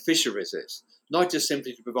be beneficiaries of it, not just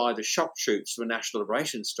simply to provide the shock troops for a national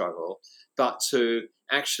liberation struggle, but to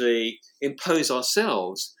actually impose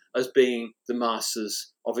ourselves as being the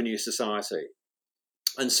masters of a new society.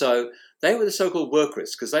 And so they were the so-called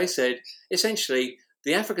workerists, because they said, essentially,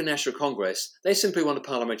 the African National Congress, they simply want a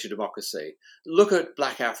parliamentary democracy. Look at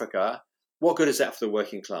black Africa. What good is that for the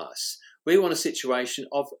working class? We want a situation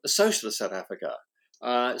of a socialist South Africa.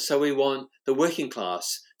 So we want the working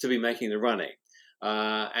class to be making the running.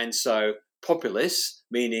 And so populists,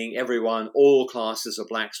 meaning everyone, all classes of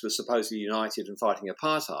blacks were supposedly united in fighting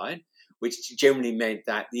apartheid, which generally meant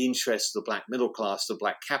that the interests of the black middle class, the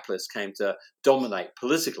black capitalists, came to dominate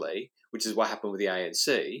politically, which is what happened with the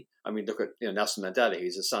ANC. I mean, look at Nelson Mandela.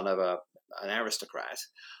 He's the son of an aristocrat,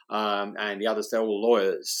 and the others, they're all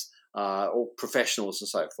lawyers, all professionals and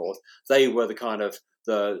so forth. They were the kind of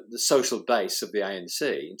the social base of the ANC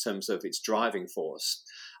in terms of its driving force.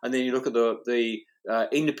 And then you look at the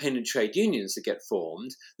independent trade unions that get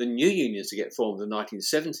formed, the new unions that get formed in the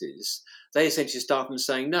 1970s, they essentially start from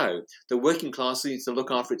saying, no, the working class needs to look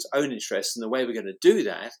after its own interests, and the way we're going to do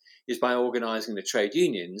that is by organising the trade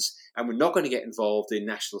unions, and we're not going to get involved in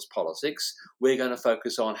nationalist politics. We're going to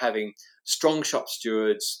focus on having strong shop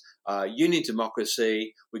stewards, union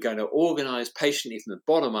democracy. We're going to organise patiently from the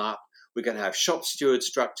bottom up. We're going to have shop steward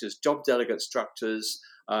structures, job delegate structures,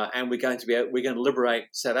 and we're going to liberate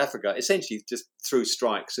South Africa essentially just through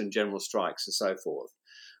strikes and general strikes and so forth.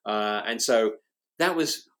 And so that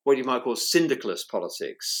was what you might call syndicalist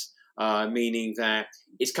politics, meaning that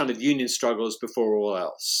it's kind of union struggles before all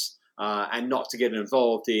else, and not to get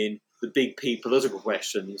involved in the big P political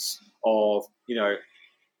questions of,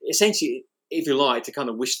 essentially, if you like, to kind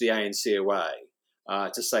of wish the ANC away,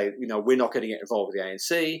 to say, we're not going to get involved with the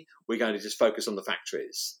ANC, we're going to just focus on the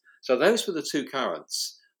factories. So those were the two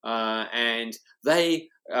currents, and they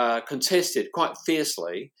contested quite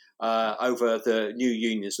fiercely over the new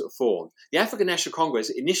unions that were formed. The African National Congress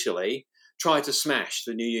initially tried to smash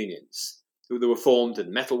the new unions that were formed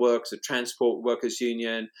in metalworks, the Transport Workers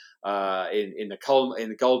Union, in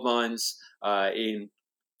the gold mines, in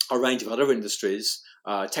a range of other industries,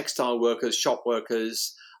 textile workers, shop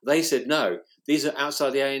workers. They said, no, these are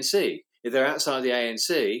outside the ANC. If they're outside the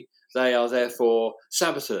ANC, they are therefore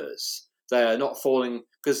saboteurs. They are not falling,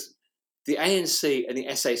 because the ANC and the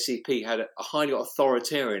SACP had a highly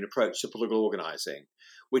authoritarian approach to political organising,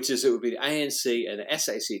 which is it would be the ANC and the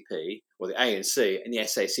SACP, or the ANC and the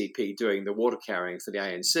SACP doing the water carrying for the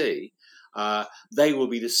ANC. They will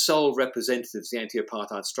be the sole representatives of the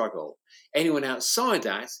anti-apartheid struggle. Anyone outside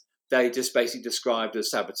that, they just basically described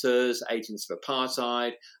as saboteurs, agents of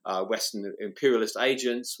apartheid, Western imperialist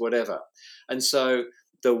agents, whatever. And so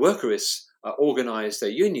the workerists organised their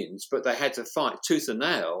unions, but they had to fight tooth and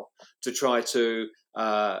nail to try to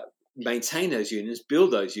maintain those unions,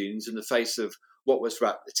 build those unions in the face of what was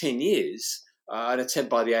for 10 years, an attempt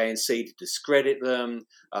by the ANC to discredit them.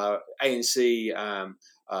 ANC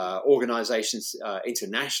organisations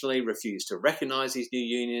internationally refused to recognise these new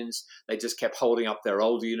unions. They just kept holding up their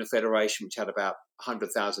old Union Federation, which had about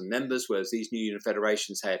 100,000 members, whereas these new Union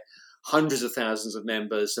Federations had hundreds of thousands of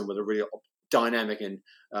members and were the really dynamic and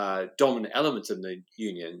dominant element in the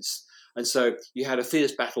unions. And so you had a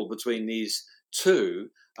fierce battle between these two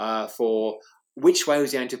for which way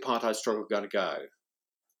was the anti-apartheid struggle going to go.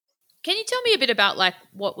 Can you tell me a bit about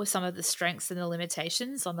what were some of the strengths and the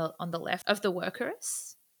limitations on the left of the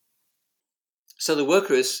workerists? So the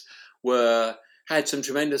workerists had some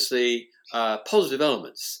tremendously positive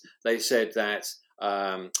elements. They said that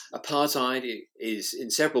apartheid is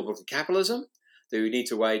inseparable from capitalism, that we need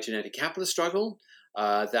to wage an anti-capitalist struggle,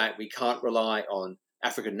 that we can't rely on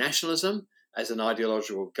African nationalism as an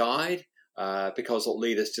ideological guide, because it'll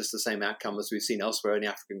lead us just the same outcome as we've seen elsewhere in the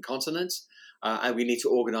African continent, and we need to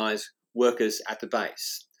organise workers at the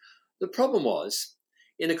base. The problem was,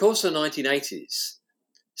 in the course of the 1980s,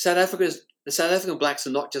 the South African blacks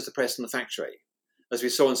are not just oppressed in the factory. As we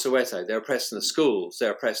saw in Soweto, they're oppressed in the schools,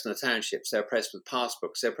 they're oppressed in the townships, they're oppressed with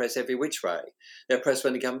passbooks, they're oppressed every which way. They're oppressed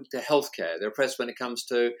when it comes to healthcare, they're oppressed when it comes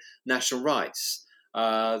to national rights,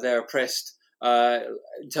 they're oppressed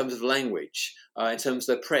in terms of language, in terms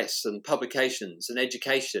of the press and publications and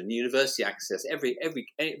education, university access, every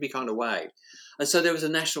kind of way. And so there was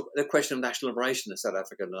the question of national liberation in South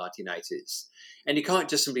Africa in the 1980s. And you can't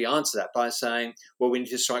just simply answer that by saying, well, we need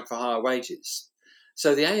to strike for higher wages.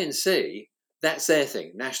 So the ANC, that's their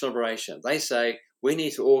thing, national liberation. They say we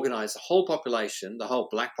need to organise the whole population, the whole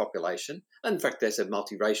black population, and in fact they said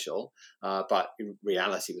multiracial, but in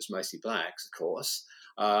reality it was mostly blacks, of course,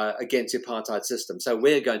 against the apartheid system. So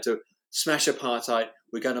we're going to smash apartheid,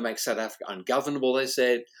 we're going to make South Africa ungovernable, they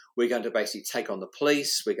said. We're going to basically take on the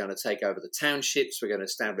police, we're going to take over the townships, we're going to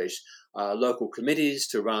establish local committees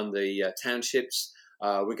to run the townships.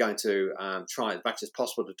 We're going to try as much as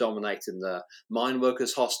possible to dominate in the mine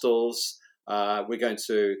workers' hostels. We're going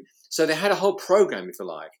to... So they had a whole program, if you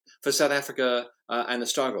like, for South Africa and the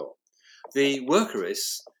struggle. The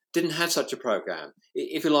workerists didn't have such a program.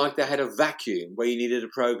 If you like, they had a vacuum where you needed a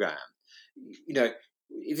program. You know,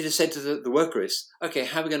 if you just said to the workerists, okay,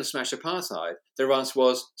 how are we going to smash apartheid? Their answer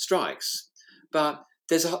was strikes. But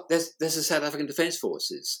there's the South African Defence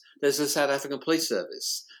Forces. There's the South African Police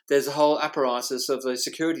Service. There's the whole apparatus of the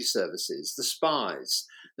security services, the spies.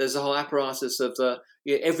 There's the whole apparatus of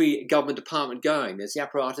every government department going. There's the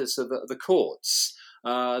apparatus of the courts,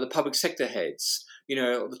 the public sector heads,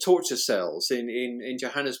 the torture cells in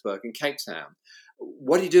Johannesburg and Cape Town.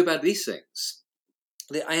 What do you do about these things?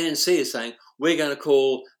 The ANC is saying, we're going to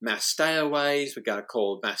call mass stayaways, we're going to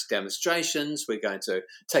call mass demonstrations, we're going to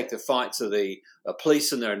take the fight to the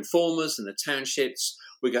police and their informers in the townships,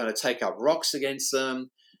 we're going to take up rocks against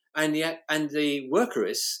them. And the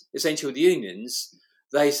workerists, essentially with the unions,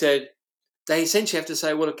 they said, they essentially have to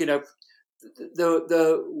say, well, look,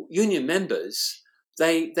 the union members,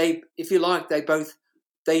 they if you like,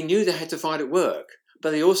 they knew they had to fight at work,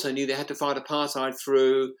 but they also knew they had to fight apartheid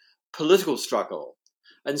through political struggle.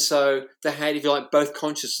 And so they had, if you like, both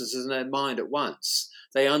consciousnesses in their mind at once.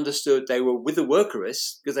 They understood they were with the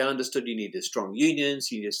workerists because they understood you needed strong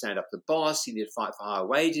unions, you needed to stand up to the boss, you needed to fight for higher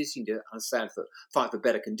wages, you needed to fight for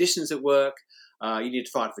better conditions at work, you needed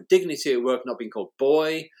to fight for dignity at work, not being called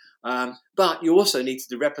boy. But you also needed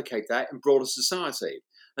to replicate that in broader society.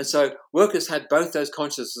 And so workers had both those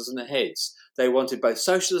consciousnesses in their heads. They wanted both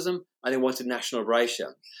socialism and they wanted national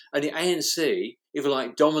liberation. And the ANC, if you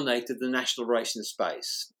like, dominated the national liberation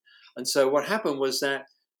space. And so what happened was that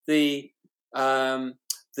the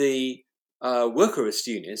workerist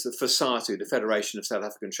unions, the FASATU, the Federation of South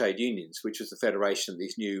African Trade Unions, which was the federation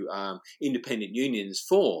these new independent unions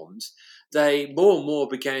formed, they more and more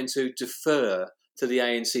began to defer to the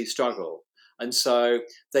ANC struggle. And so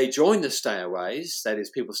they joined the stayaways, that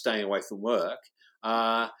is, people staying away from work,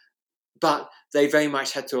 but they very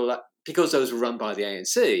much had to, because those were run by the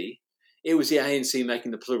ANC, it was the ANC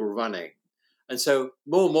making the political running. And so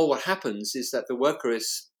more and more what happens is that the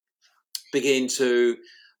workerists begin to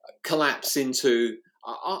collapse into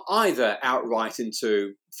either outright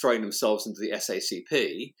into throwing themselves into the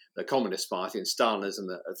SACP, the Communist Party, and Stalinism,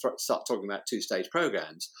 start talking about two-stage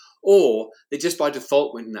programs, or they just by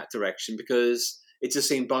default went in that direction because it just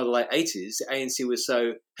seemed by the late 80s, the ANC was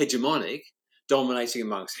so hegemonic, dominating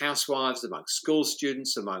amongst housewives, amongst school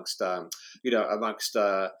students, amongst in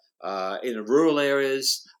the rural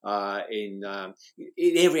areas, in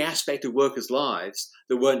every aspect of workers' lives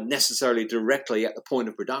that weren't necessarily directly at the point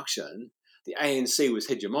of production. The ANC was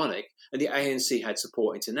hegemonic, and the ANC had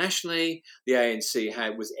support internationally. The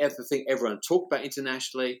ANC was everything everyone talked about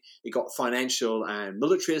internationally. It got financial and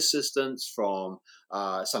military assistance from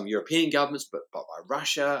some European governments, but by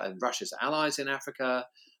Russia and Russia's allies in Africa.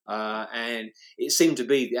 And it seemed to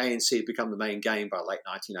be the ANC had become the main game by the late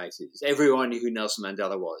 1980s. Everyone knew who Nelson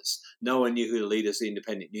Mandela was. No one knew who the leaders of the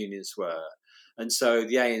independent unions were. And so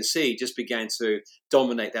the ANC just began to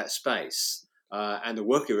dominate that space. And the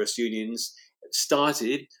workerist unions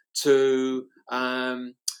started to,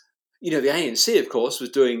 the ANC, of course, was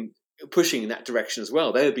pushing in that direction as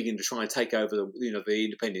well. They were beginning to try and take over the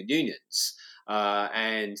independent unions.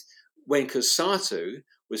 And when COSATU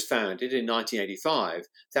was founded in 1985,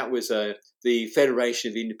 that was the Federation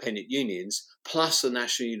of Independent Unions plus the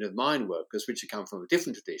National Union of Mine Workers, which had come from a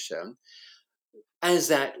different tradition. As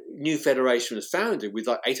that new federation was founded with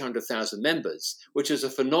like 800,000 members, which was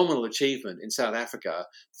a phenomenal achievement in South Africa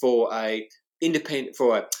for a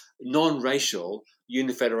non-racial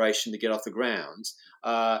union federation to get off the ground.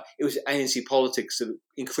 It was ANC politics that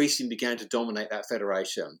increasingly began to dominate that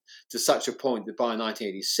federation to such a point that by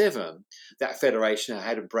 1987, that federation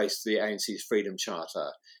had embraced the ANC's Freedom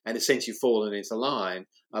Charter and essentially fallen into line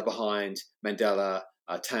behind Mandela,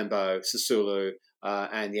 Tambo, Sisulu,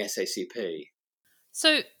 and the SACP.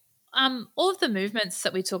 So all of the movements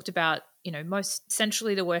that we talked about, most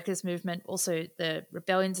centrally the workers' movement, also the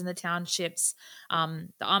rebellions in the townships, the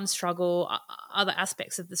armed struggle, other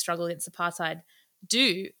aspects of the struggle against apartheid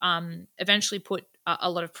do eventually put a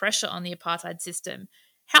lot of pressure on the apartheid system.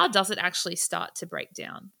 How does it actually start to break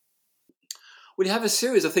down? We have a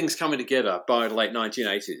series of things coming together by the late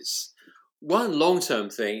 1980s. One long-term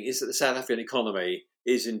thing is that the South African economy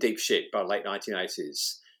is in deep shit by the late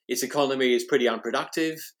 1980s. Its economy is pretty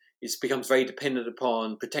unproductive. It becomes very dependent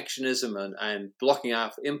upon protectionism and blocking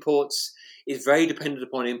out imports. It's very dependent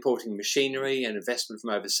upon importing machinery and investment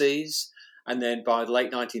from overseas. And then by the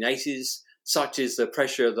late 1980s, such is the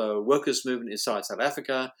pressure of the workers' movement inside South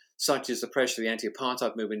Africa, such is the pressure of the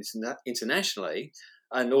anti-apartheid movement internationally,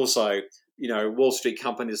 and also, Wall Street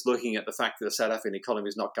companies looking at the fact that the South African economy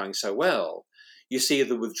is not going so well. You see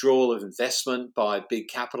the withdrawal of investment by big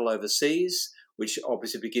capital overseas, which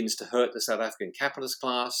obviously begins to hurt the South African capitalist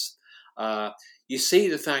class. You see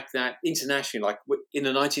the fact that internationally, like in the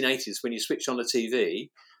 1980s, when you switch on the TV,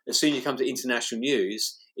 as soon as you come to international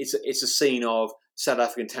news, it's a scene of South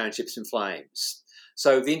African townships in flames.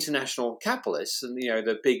 So the international capitalists and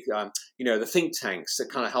the big the think tanks that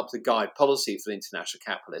kind of help to guide policy for the international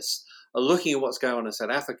capitalists are looking at what's going on in South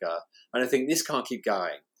Africa, and I think this can't keep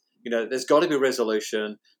going. There's got to be a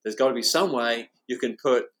resolution. There's got to be some way you can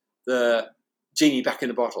put the genie back in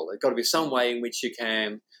the bottle. There's got to be some way in which you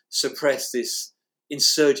can suppress this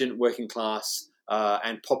insurgent working class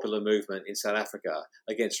and popular movement in South Africa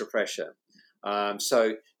against repression.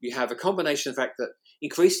 So you have a combination of the fact that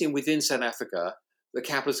increasingly within South Africa, the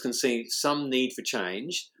capitalists can see some need for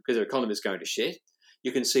change because their economy is going to shit.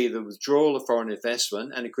 You can see the withdrawal of foreign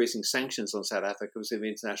investment and increasing sanctions on South Africa because of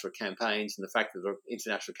international campaigns and the fact that the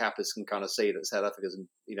international capitalists can kind of see that South Africa is,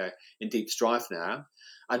 in deep strife now.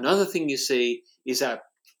 Another thing you see is that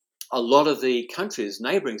a lot of the countries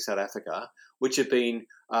neighbouring South Africa, which have been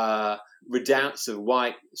redoubts of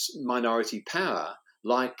white minority power,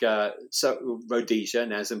 like Rhodesia,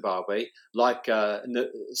 now Zimbabwe, like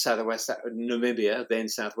Southwest Namibia, then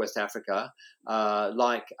Southwest Africa,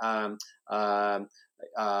 like not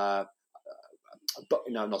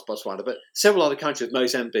Botswana, but several other countries,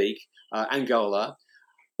 Mozambique, Angola,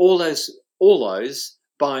 all those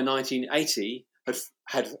by 1980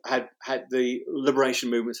 had the liberation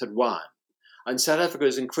movements had won. And South Africa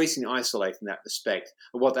is increasingly isolated in that respect.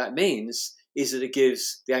 And what that means is that it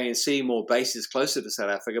gives the ANC more bases closer to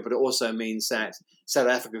South Africa, but it also means that South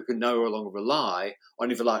Africa can no longer rely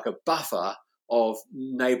on, if you like, a buffer of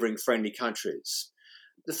neighbouring friendly countries.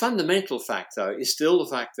 The fundamental fact, though, is still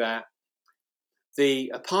the fact that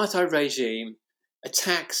the apartheid regime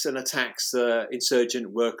attacks the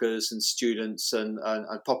insurgent workers and students and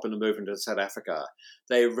popular movement in South Africa.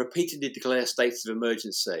 They repeatedly declare states of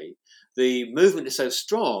emergency. The movement is so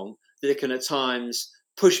strong that it can at times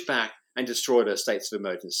push back and destroy those states of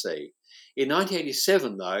emergency. In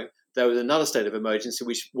 1987, though, there was another state of emergency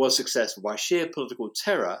which was successful by sheer political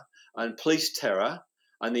terror and police terror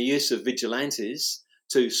and the use of vigilantes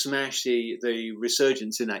to smash the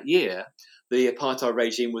resurgence in that year. The apartheid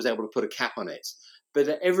regime was able to put a cap on it. But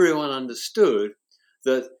everyone understood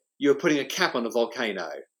that you were putting a cap on a volcano,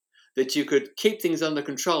 that you could keep things under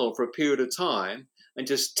control for a period of time and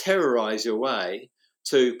just terrorize your way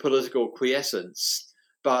to political quiescence,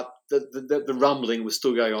 but the rumbling was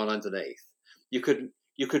still going on underneath. You could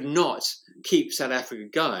not keep South Africa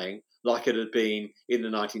going like it had been in the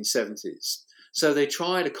 1970s. So they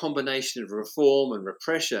tried a combination of reform and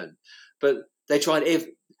repression, but they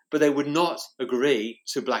would not agree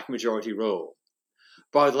to black majority rule.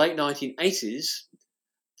 By the late 1980s,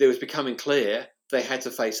 it was becoming clear they had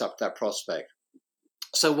to face up to that prospect.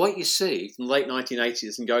 So what you see from the late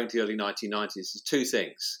 1980s and going to the early 1990s is two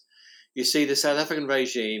things. You see the South African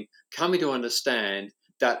regime coming to understand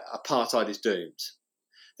that apartheid is doomed,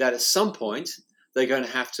 that at some point they're going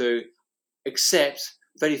to have to accept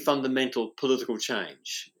very fundamental political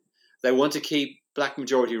change. They want to keep black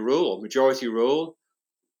majority rule or majority rule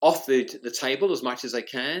off the table as much as they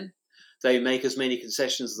can. They make as many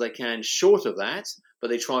concessions as they can short of that, but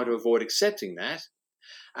they try to avoid accepting that.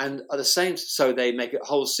 And at the same, so they make a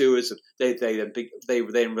whole series of. They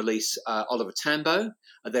then release Oliver Tambo,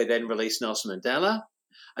 and they then release Nelson Mandela,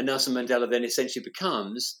 and Nelson Mandela then essentially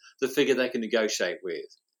becomes the figure they can negotiate with.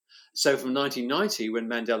 So from 1990, when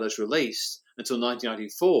Mandela's released, until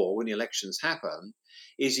 1994, when the elections happen,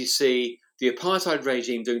 is you see the apartheid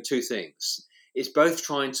regime doing two things. It's both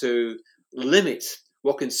trying to limit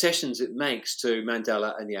what concessions it makes to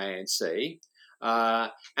Mandela and the ANC,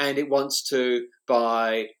 and it wants to,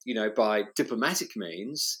 by diplomatic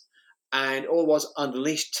means, and or was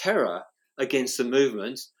unleashed terror against the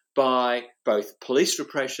movement by both police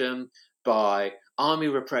repression, by army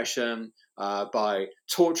repression, by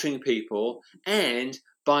torturing people, and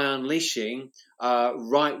by unleashing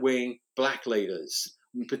right-wing black leaders.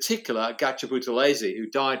 In particular, Gacha Buthelezi, who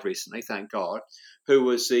died recently, thank God, who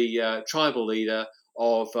was the tribal leader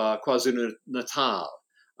of KwaZulu-Natal.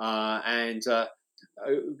 And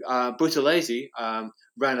Buthelezi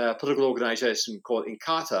ran a political organisation called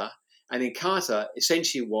Inkatha, and Inkatha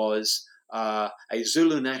essentially was a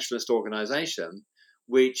Zulu nationalist organisation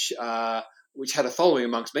which had a following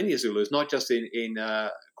amongst many Zulus, not just in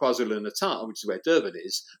KwaZulu-Natal, which is where Durban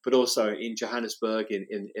is, but also in Johannesburg in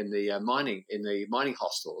the mining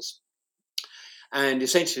hostels. And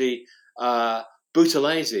essentially,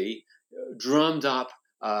 Buthelezi drummed up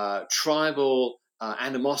tribal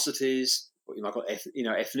animosities, what you might call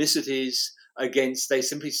ethnicities against. They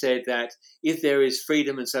simply said that if there is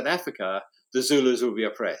freedom in South Africa, the Zulus will be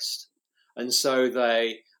oppressed, and so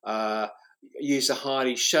they used a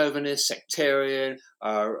highly chauvinist, sectarian,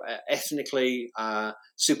 ethnically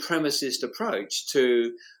supremacist approach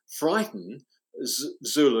to frighten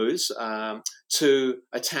Zulus to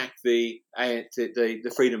attack the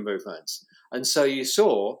freedom movements. And so you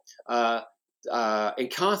saw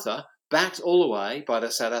Inkatha, backed all the way by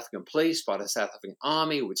the South African police, by the South African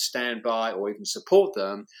army, would stand by or even support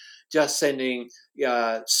them, just sending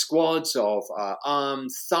squads of armed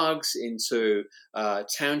thugs into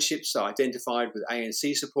townships identified with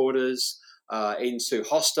ANC supporters, into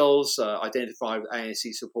hostels identified with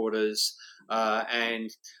ANC supporters, and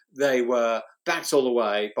they were backed all the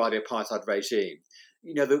way by the apartheid regime.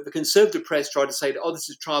 The conservative press tried to say, this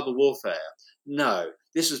is tribal warfare. No,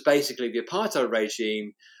 this was basically the apartheid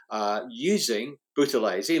regime using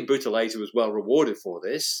Buthelezi, and Buthelezi was well rewarded for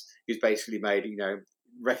this. He was basically made,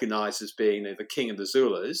 recognised as being the king of the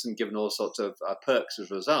Zulus and given all sorts of perks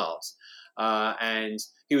as a result. And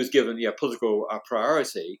he was given political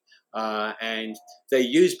priority, and they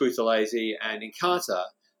used Buthelezi and Inkatha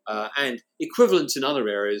and equivalents in other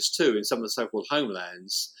areas too, in some of the so-called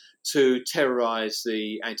homelands, to terrorise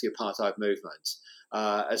the anti-apartheid movement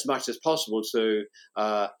as much as possible to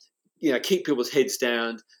keep people's heads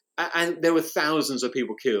down. And there were thousands of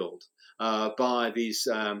people killed by these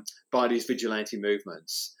vigilante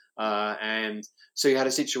movements, and so you had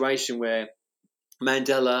a situation where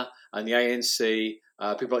Mandela and the ANC,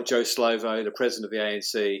 people like Joe Slovo, the president of the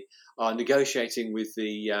ANC, are negotiating with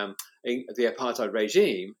the apartheid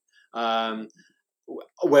regime,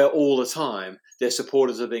 where all the time their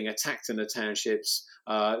supporters are being attacked in the townships,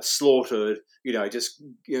 slaughtered.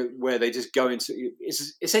 Where they just go into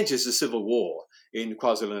essentially it's a civil war in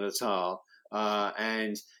KwaZulu-Natal,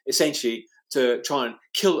 and essentially to try and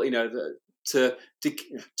kill, to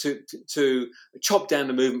chop down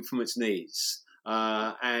the movement from its knees.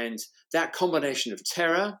 And that combination of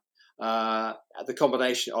terror, the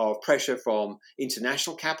combination of pressure from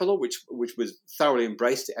international capital, which was thoroughly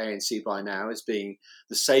embraced the ANC by now as being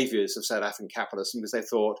the saviours of South African capitalism,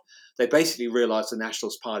 because they basically realised the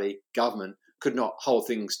Nationalist Party government could not hold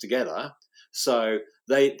things together. So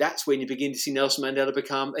that's when you begin to see Nelson Mandela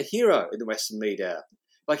become a hero in the Western media.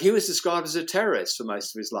 Like, he was described as a terrorist for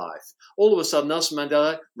most of his life. All of a sudden, Nelson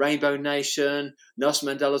Mandela, Rainbow Nation, Nelson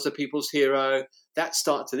Mandela's a people's hero. That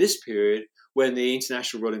started to this period when the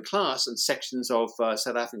international ruling class and sections of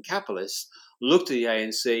South African capitalists looked to the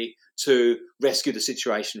ANC to rescue the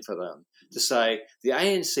situation for them, to say the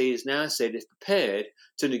ANC is now said is prepared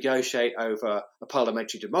to negotiate over a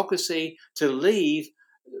parliamentary democracy, to leave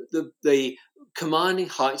the commanding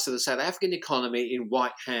heights of the South African economy in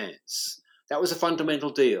white hands. That was a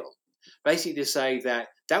fundamental deal. Basically to say that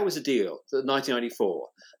was a deal, 1994,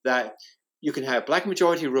 that you can have black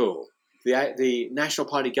majority rule. The National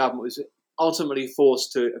Party government was ultimately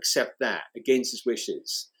forced to accept that against its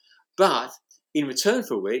wishes. But in return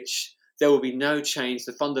for which, there will be no change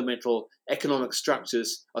to the fundamental economic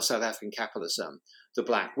structures of South African capitalism. The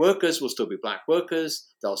black workers will still be black workers.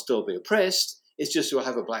 They'll still be oppressed. It's just you'll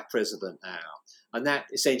have a black president now. And that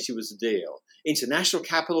essentially was the deal. International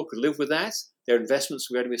capital could live with that. Their investments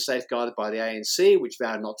were going to be safeguarded by the ANC, which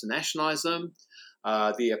vowed not to nationalise them.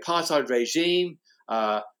 The apartheid regime,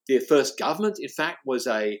 their first government, in fact, was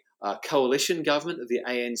a coalition government of the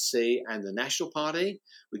ANC and the National Party,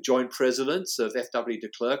 with joint presidents of F.W. de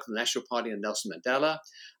Klerk, the National Party, and Nelson Mandela.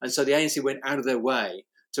 And so the ANC went out of their way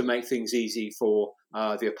to make things easy for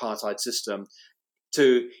the apartheid system,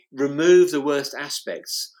 to remove the worst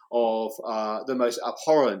aspects of the most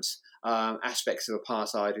abhorrent aspects of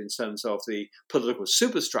apartheid in terms of the political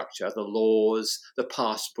superstructure, the laws, the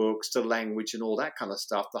passbooks, the language and all that kind of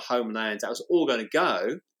stuff, the homelands, that was all going to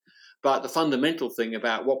go. But the fundamental thing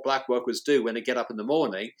about what black workers do when they get up in the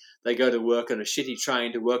morning, they go to work on a shitty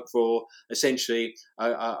train to work for essentially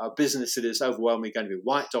a business that is overwhelmingly going to be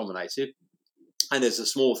white dominated. And there's a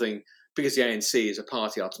small thing, because the ANC is a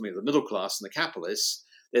party ultimately of the middle class and the capitalists,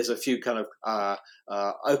 there's a few kind of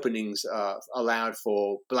openings allowed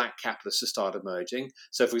for black capitalists to start emerging.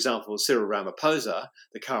 So, for example, Cyril Ramaphosa,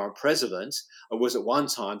 the current president, was at one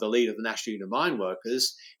time the leader of the National Union of Mine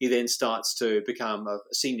Workers. He then starts to become a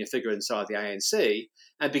senior figure inside the ANC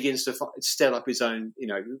and begins to set up his own,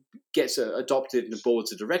 gets adopted in the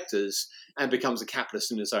boards of directors and becomes a capitalist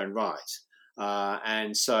in his own right.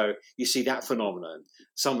 And so you see that phenomenon.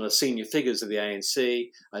 Some of the senior figures of the ANC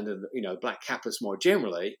and the black capitalists more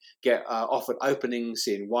generally get offered openings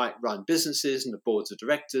in white-run businesses and the boards of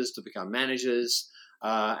directors to become managers.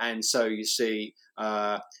 And so you see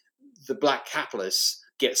the black capitalists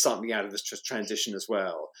get something out of this transition as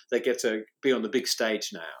well. They get to be on the big stage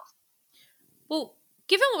now. Well,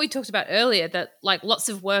 given what we talked about earlier, that lots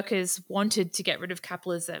of workers wanted to get rid of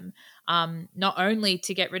capitalism, not only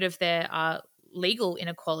to get rid of their legal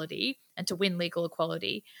inequality and to win legal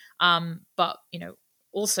equality, but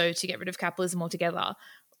also to get rid of capitalism altogether.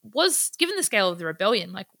 Given the scale of the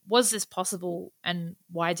rebellion, was this possible, and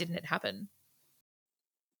why didn't it happen?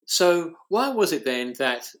 So why was it then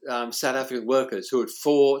that South African workers who had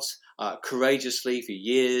fought courageously for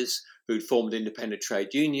years, who'd formed independent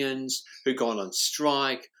trade unions, who'd gone on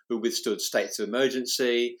strike, who withstood states of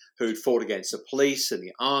emergency, who'd fought against the police and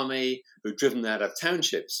the army, who'd driven them out of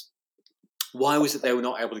townships, why was it they were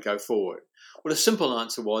not able to go forward? Well, a simple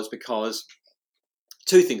answer was because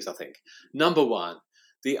two things, I think. Number one,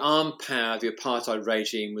 the armed power, the apartheid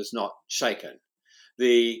regime was not shaken.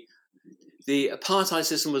 The apartheid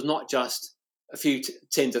system was not just a few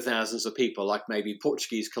tens of thousands of people, like maybe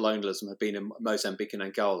Portuguese colonialism had been in Mozambique and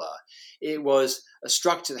Angola. It was a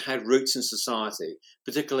structure that had roots in society,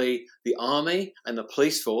 particularly the army and the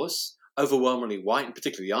police force, overwhelmingly white, and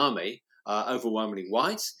particularly the army, overwhelmingly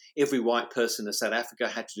white. Every white person in South Africa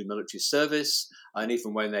had to do military service, and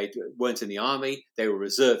even when they weren't in the army, they were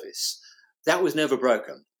reservists. That was never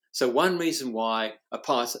broken. So one reason why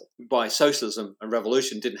socialism and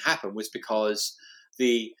revolution didn't happen was because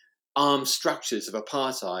the armed structures of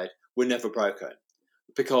apartheid were never broken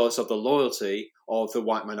because of the loyalty of the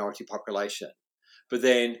white minority population. But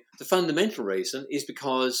then the fundamental reason is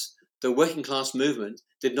because the working class movement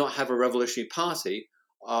did not have a revolutionary party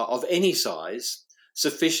of any size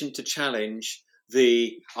sufficient to challenge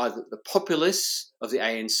either the populists of the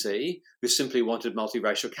ANC, who simply wanted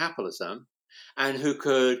multiracial capitalism, and who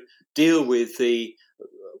could deal with the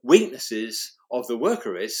weaknesses of the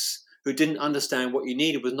workerists, who didn't understand what you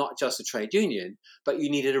needed was not just a trade union, but you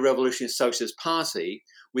needed a revolutionary socialist party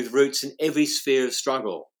with roots in every sphere of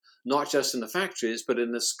struggle, not just in the factories, but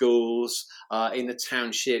in the schools, in the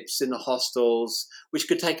townships, in the hostels, which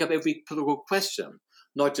could take up every political question,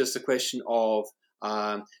 not just the question of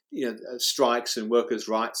strikes and workers'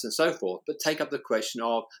 rights and so forth, but take up the question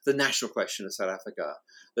of the national question of South Africa,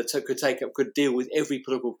 that could deal with every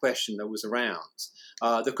political question that was around,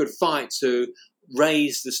 that could fight to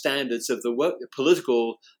raise the standards of the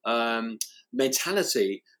political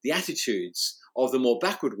mentality, the attitudes of the more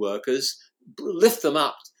backward workers, lift them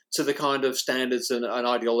up to the kind of standards and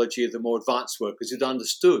ideology of the more advanced workers who'd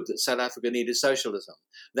understood that South Africa needed socialism.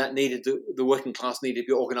 That needed the working class needed to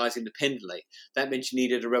be organised independently. That meant you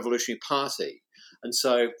needed a revolutionary party. And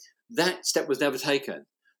so that step was never taken.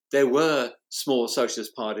 There were small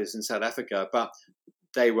socialist parties in South Africa, but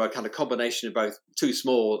they were a kind of combination of both too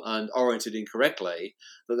small and oriented incorrectly,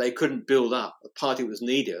 that they couldn't build up a party that was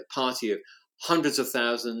needed, a party of hundreds of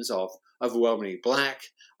thousands of overwhelmingly black,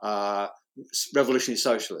 revolutionary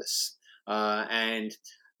socialists, and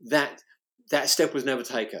that step was never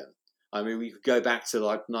taken. I mean, we could go back to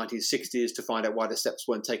like 1960s to find out why the steps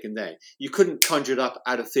weren't taken then. You couldn't conjure it up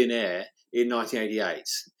out of thin air in 1988.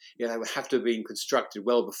 They would have to have been constructed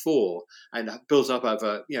well before and built up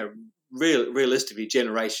over, realistically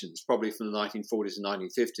generations, probably from the 1940s and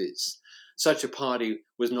 1950s. Such a party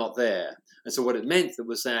was not there. And so what it meant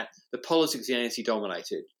was that the politics of the ANC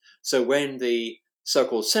dominated. So when the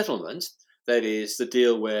so-called settlement, that is the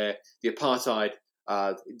deal where the apartheid,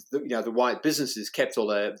 the white businesses kept all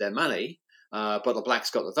their money, but the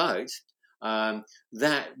blacks got the vote,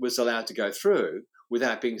 that was allowed to go through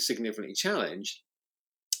without being significantly challenged,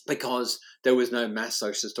 because there was no mass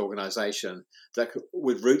socialist organisation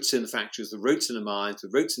with roots in the factories, with roots in the mines,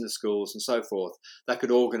 with roots in the schools and so forth, that could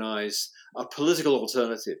organise a political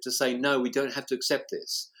alternative to say, no, we don't have to accept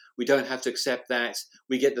this. We don't have to accept that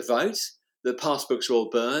we get the vote, the passbooks are all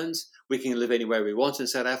burned, we can live anywhere we want in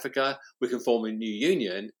South Africa, we can form a new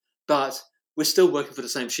union, but we're still working for the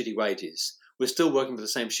same shitty wages. We're still working for the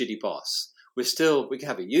same shitty boss. We can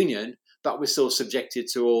have a union, but we're still subjected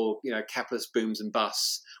to all, capitalist booms and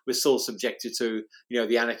busts. We're still subjected to,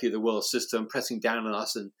 the anarchy of the world system pressing down on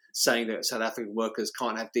us and saying that South African workers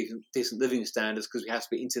can't have decent living standards because we have to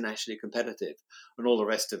be internationally competitive and all the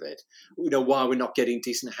rest of it. Why we're not getting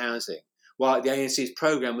decent housing. Why the ANC's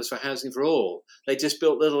program was for housing for all. They just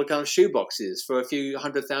built little kind of shoeboxes for a few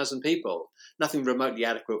 100,000 people. Nothing remotely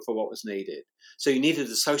adequate for what was needed. So you needed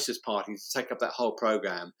the Socialist Party to take up that whole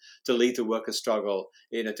program to lead the workers' struggle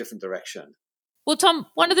in a different direction. Well, Tom,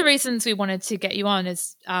 one of the reasons we wanted to get you on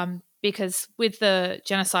is because with the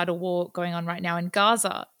genocidal war going on right now in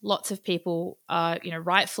Gaza, lots of people are,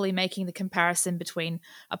 rightfully making the comparison between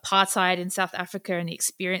apartheid in South Africa and the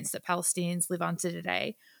experience that Palestinians live under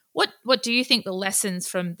today. What do you think the lessons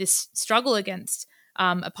from this struggle against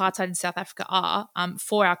apartheid in South Africa are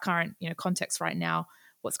for our current, context right now?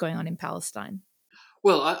 What's going on in Palestine?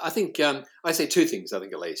 Well, I think I say two things. I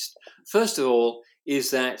think at least. First of all,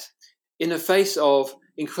 is that in the face of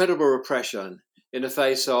incredible repression, in the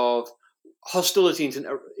face of hostility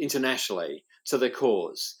internationally to their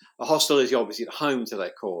cause, a hostility obviously at home to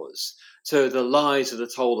their cause, to the lies that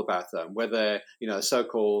are told about them, whether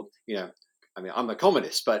so-called I'm a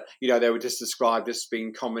communist, but they were just described as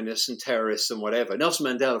being communists and terrorists and whatever. Nelson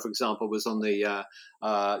Mandela, for example, was on the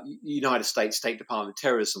United States State Department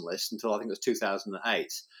terrorism list until I think it was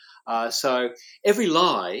 2008. So every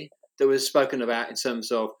lie that was spoken about in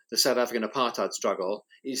terms of the South African apartheid struggle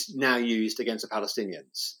is now used against the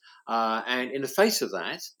Palestinians. And in the face of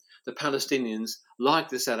that, the Palestinians, like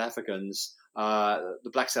the South Africans,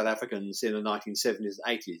 the black South Africans in the 1970s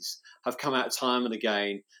and 80s have come out time and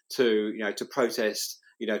again to protest,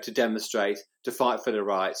 to demonstrate, to fight for their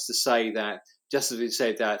rights, to say that, just as we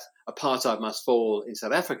said that apartheid must fall in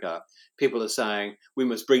South Africa, people are saying we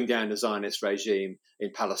must bring down the Zionist regime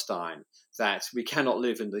in Palestine, that we cannot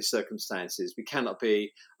live in these circumstances. We cannot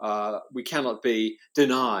be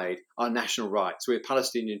denied our national rights. We're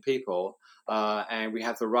Palestinian people, and we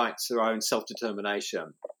have the right to our own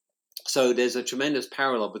self-determination. So there's a tremendous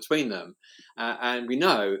parallel between them. And we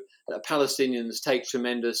know that Palestinians take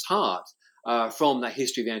tremendous heart from that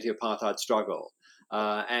history of the anti-apartheid struggle.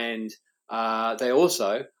 And they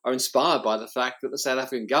also are inspired by the fact that the South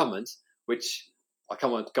African government, which I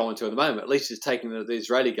can't go on to in a moment, at least is taking the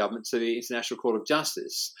Israeli government to the International Court of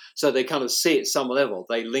Justice. So they kind of see it at some level.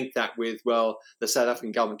 They link that with, well, the South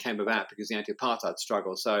African government came about because of the anti-apartheid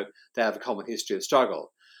struggle. So they have a common history of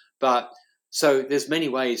struggle. So there's many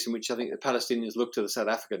ways in which I think the Palestinians look to the South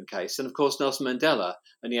African case. And of course, Nelson Mandela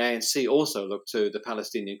and the ANC also looked to the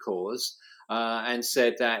Palestinian cause and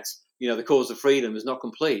said that, the cause of freedom is not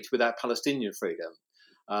complete without Palestinian freedom,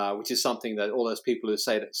 which is something that all those people who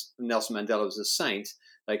say that Nelson Mandela was a saint,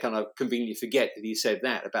 they kind of conveniently forget that he said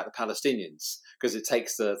that about the Palestinians, because it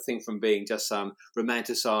takes the thing from being just some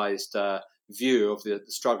romanticized view of the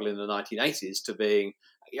struggle in the 1980s to being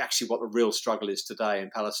actually what the real struggle is today in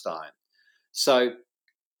Palestine. So,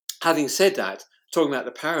 having said that, talking about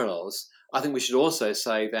the parallels, I think we should also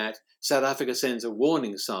say that South Africa sends a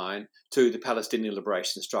warning sign to the Palestinian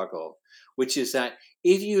liberation struggle, which is that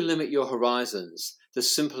if you limit your horizons to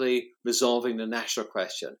simply resolving the national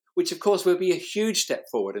question, which of course would be a huge step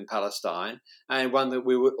forward in Palestine and one that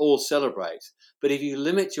we would all celebrate, but if you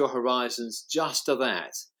limit your horizons just to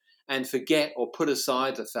that and forget or put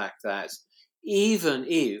aside the fact that even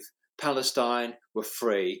if Palestine were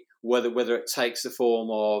free, whether it takes the form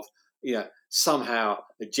of somehow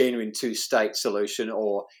a genuine two-state solution,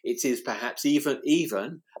 or it is perhaps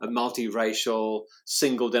even a multiracial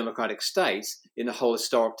single democratic state in the whole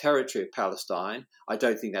historic territory of Palestine. I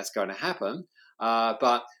don't think that's going to happen,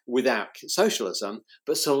 but without socialism.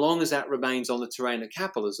 But so long as that remains on the terrain of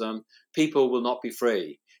capitalism, people will not be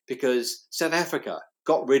free, because South Africa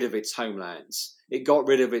got rid of its homelands. It got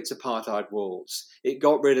rid of its apartheid rules. It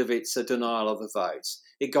got rid of its denial of the vote.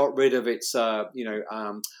 It got rid of its,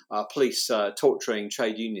 police torturing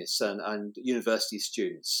trade unionists and university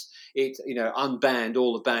students. It, unbanned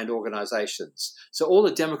all the banned organisations. So all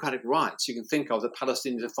the democratic rights you can think of that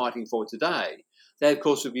Palestinians are fighting for today, they, of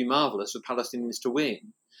course, would be marvellous for Palestinians to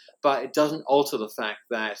win. But it doesn't alter the fact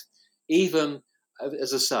that even,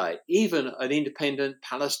 as I say, even an independent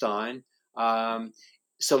Palestine,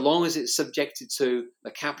 so long as it's subjected to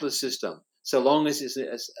a capitalist system, so long as it's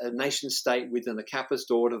a nation state within the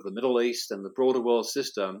capitalist order of the Middle East and the broader world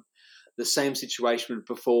system, the same situation would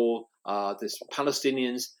befall the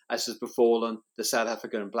Palestinians as has befallen the South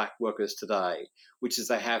African and black workers today, which is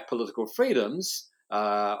they have political freedoms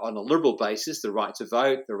on a liberal basis, the right to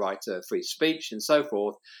vote, the right to free speech and so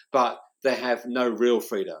forth, but they have no real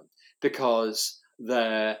freedom because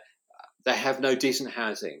they have no decent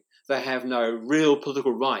housing. They have no real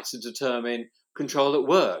political rights to determine control at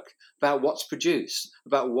work, about what's produced,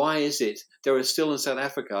 about why is it there are still in South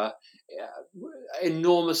Africa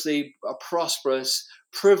enormously prosperous,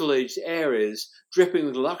 privileged areas dripping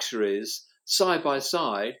with luxuries side by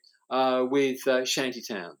side with shanty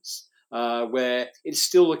towns, where it's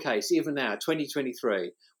still the case, even now,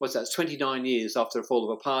 2023, what's that, 29 years after the fall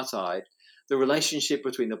of apartheid, the relationship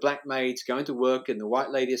between the black maids going to work in the white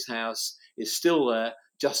lady's house is still there,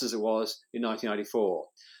 just as it was in 1994.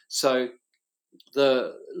 So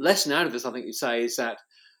the lesson out of this, I think you'd say, is that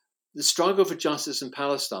the struggle for justice in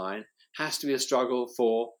Palestine has to be a struggle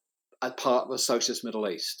for a part of a socialist Middle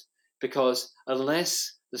East. Because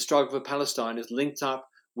unless the struggle for Palestine is linked up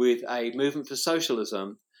with a movement for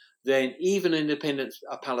socialism, then even independent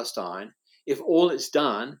Palestine, if all it's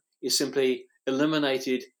done is simply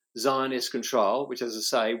eliminated Zionist control, which, as I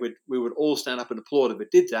say, we would all stand up and applaud if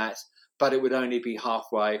it did that, but it would only be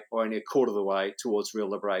halfway or only a quarter of the way towards real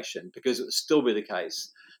liberation, because it would still be the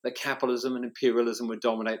case that capitalism and imperialism would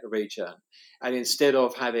dominate the region. And instead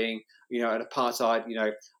of having, an apartheid,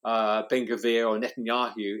 Ben Gvir or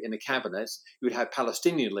Netanyahu in the cabinet, you would have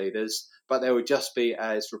Palestinian leaders, but they would just be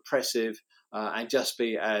as repressive and just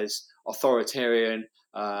be as authoritarian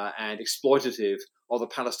and exploitative of the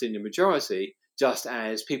Palestinian majority, just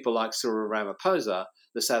as people like Cyril Ramaphosa,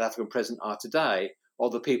 the South African president, are today,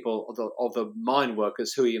 of the people, of the mine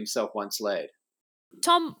workers who he himself once led.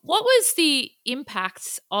 Tom, what was the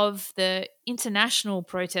impact of the international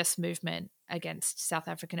protest movement against South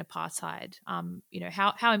African apartheid.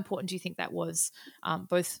 How important do you think that was,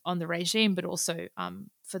 both on the regime but also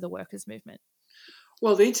for the workers' movement?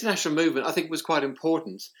 Well, the international movement, I think, was quite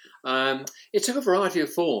important. It took a variety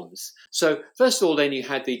of forms. So, first of all, then you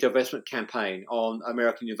had the divestment campaign on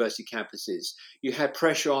American university campuses. You had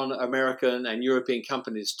pressure on American and European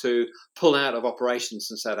companies to pull out of operations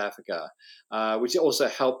in South Africa, which also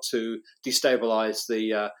helped to destabilize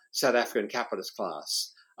the South African capitalist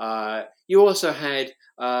class. You also had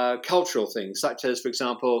cultural things, such as, for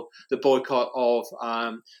example, the boycott of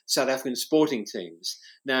South African sporting teams.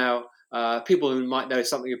 Now, people who might know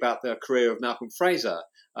something about the career of Malcolm Fraser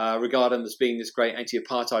regard him as being this great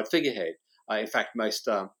anti-apartheid figurehead. In fact, most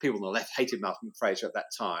people on the left hated Malcolm Fraser at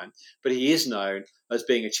that time, but he is known as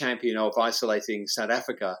being a champion of isolating South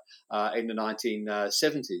Africa in the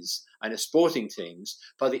 1970s and its sporting teams.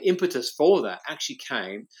 But the impetus for that actually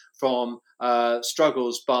came from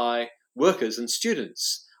struggles by workers and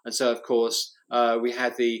students. And so, of course, we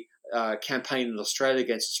had the campaign in Australia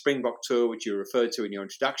against the Springbok tour, which you referred to in your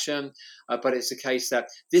introduction. But it's a case that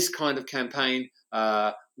this kind of campaign,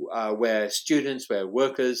 where students, where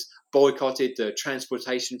workers boycotted the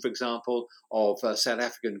transportation, for example, of South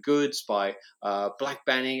African goods by black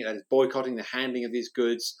banning and boycotting the handling of these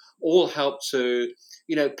goods, all helped to,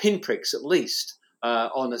 pinpricks at least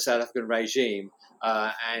on the South African regime.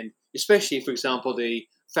 And especially, for example, the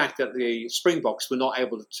fact that the Springboks were not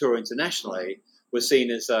able to tour internationally was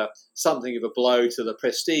seen as something of a blow to the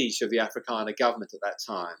prestige of the Afrikaner government at that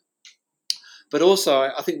time. But also,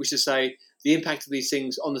 I think we should say the impact of these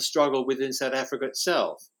things on the struggle within South Africa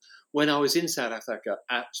itself. When I was in South Africa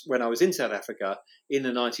in the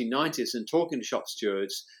 1990s and talking to shop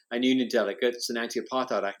stewards and union delegates and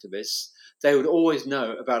anti-apartheid activists, they would always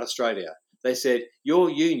know about Australia. They said, your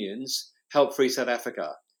unions help free South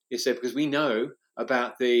Africa. They said, because we know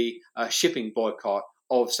about the shipping boycott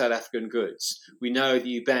of South African goods. We know that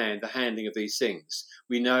you banned the handling of these things.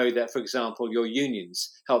 We know that, for example, your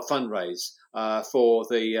unions help fundraise for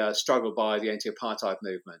the struggle by the anti-apartheid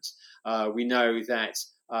movement. We know that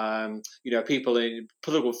people in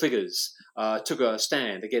political figures took a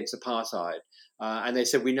stand against apartheid. And they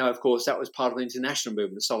said, we know, of course, that was part of the international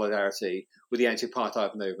movement of solidarity with the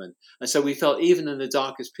anti-apartheid movement. And so we felt even in the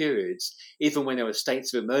darkest periods, even when there were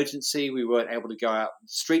states of emergency, we weren't able to go out in the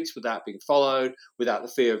streets without being followed, without the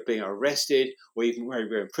fear of being arrested, or even when we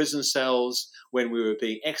were in prison cells, when we were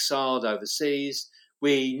being exiled overseas.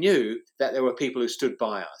 We knew that there were people who stood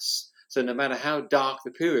by us. So no matter how dark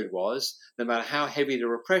the period was, no matter how heavy the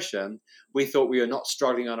repression, we thought we were not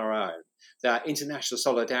struggling on our own. That international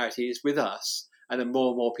solidarity is with us, and then more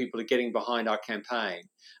and more people are getting behind our campaign.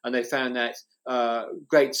 And they found that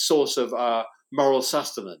great source of moral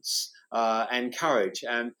sustenance and courage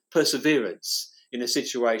and perseverance in a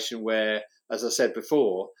situation where, as I said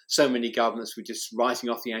before, so many governments were just writing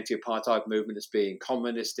off the anti-apartheid movement as being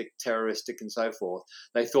communistic, terroristic, and so forth.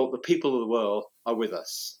 They thought the people of the world are with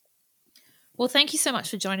us. Well, thank you so much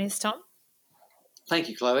for joining us, Tom. Thank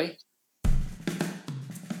you, Chloe.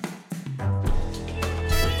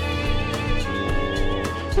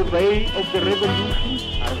 The way of the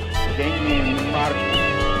revolution as genuine martyrs.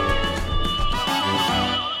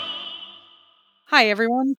 Hi,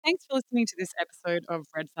 everyone. Thanks for listening to this episode of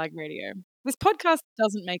Red Flag Radio. This podcast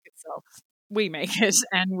doesn't make itself. We make it,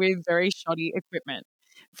 and with very shoddy equipment.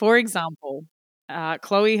 For example,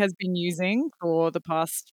 Chloe has been using for the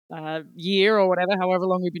past year or whatever, however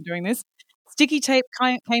long we've been doing this, sticky tape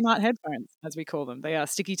Kmart headphones, as we call them. They are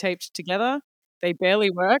sticky taped together. They barely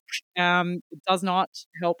work. It does not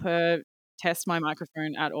help her test my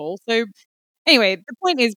microphone at all. So anyway, the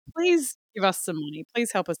point is, please give us some money.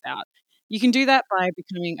 Please help us out. You can do that by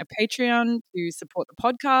becoming a Patreon to support the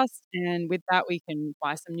podcast. And with that, we can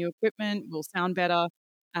buy some new equipment, we'll sound better,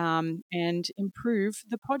 and improve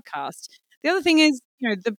the podcast. The other thing is,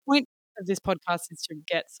 the point of this podcast is to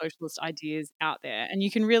get socialist ideas out there. And you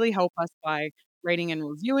can really help us by rating and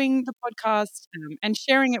reviewing the podcast and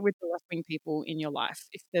sharing it with the left-wing people in your life.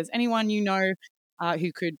 If there's anyone you know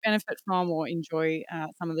who could benefit from or enjoy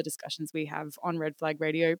some of the discussions we have on Red Flag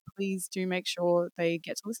Radio, please do make sure they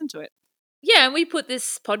get to listen to it. Yeah, and we put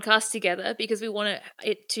this podcast together because we want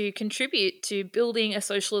it to contribute to building a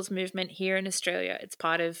socialist movement here in Australia. It's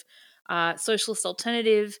part of Socialist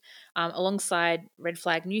Alternative alongside Red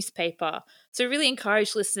Flag newspaper. So really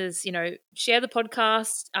encourage listeners, share the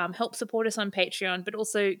podcast, help support us on Patreon, but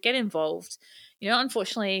also get involved.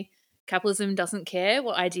 Unfortunately, Capitalism doesn't care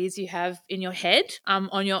what ideas you have in your head,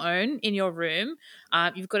 on your own, in your room.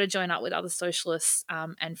 You've got to join up with other socialists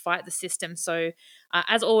and fight the system. So,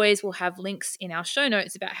 as always, we'll have links in our show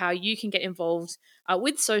notes about how you can get involved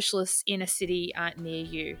with socialists in a city near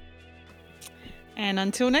you. And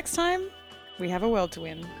until next time, we have a world to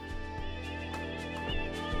win.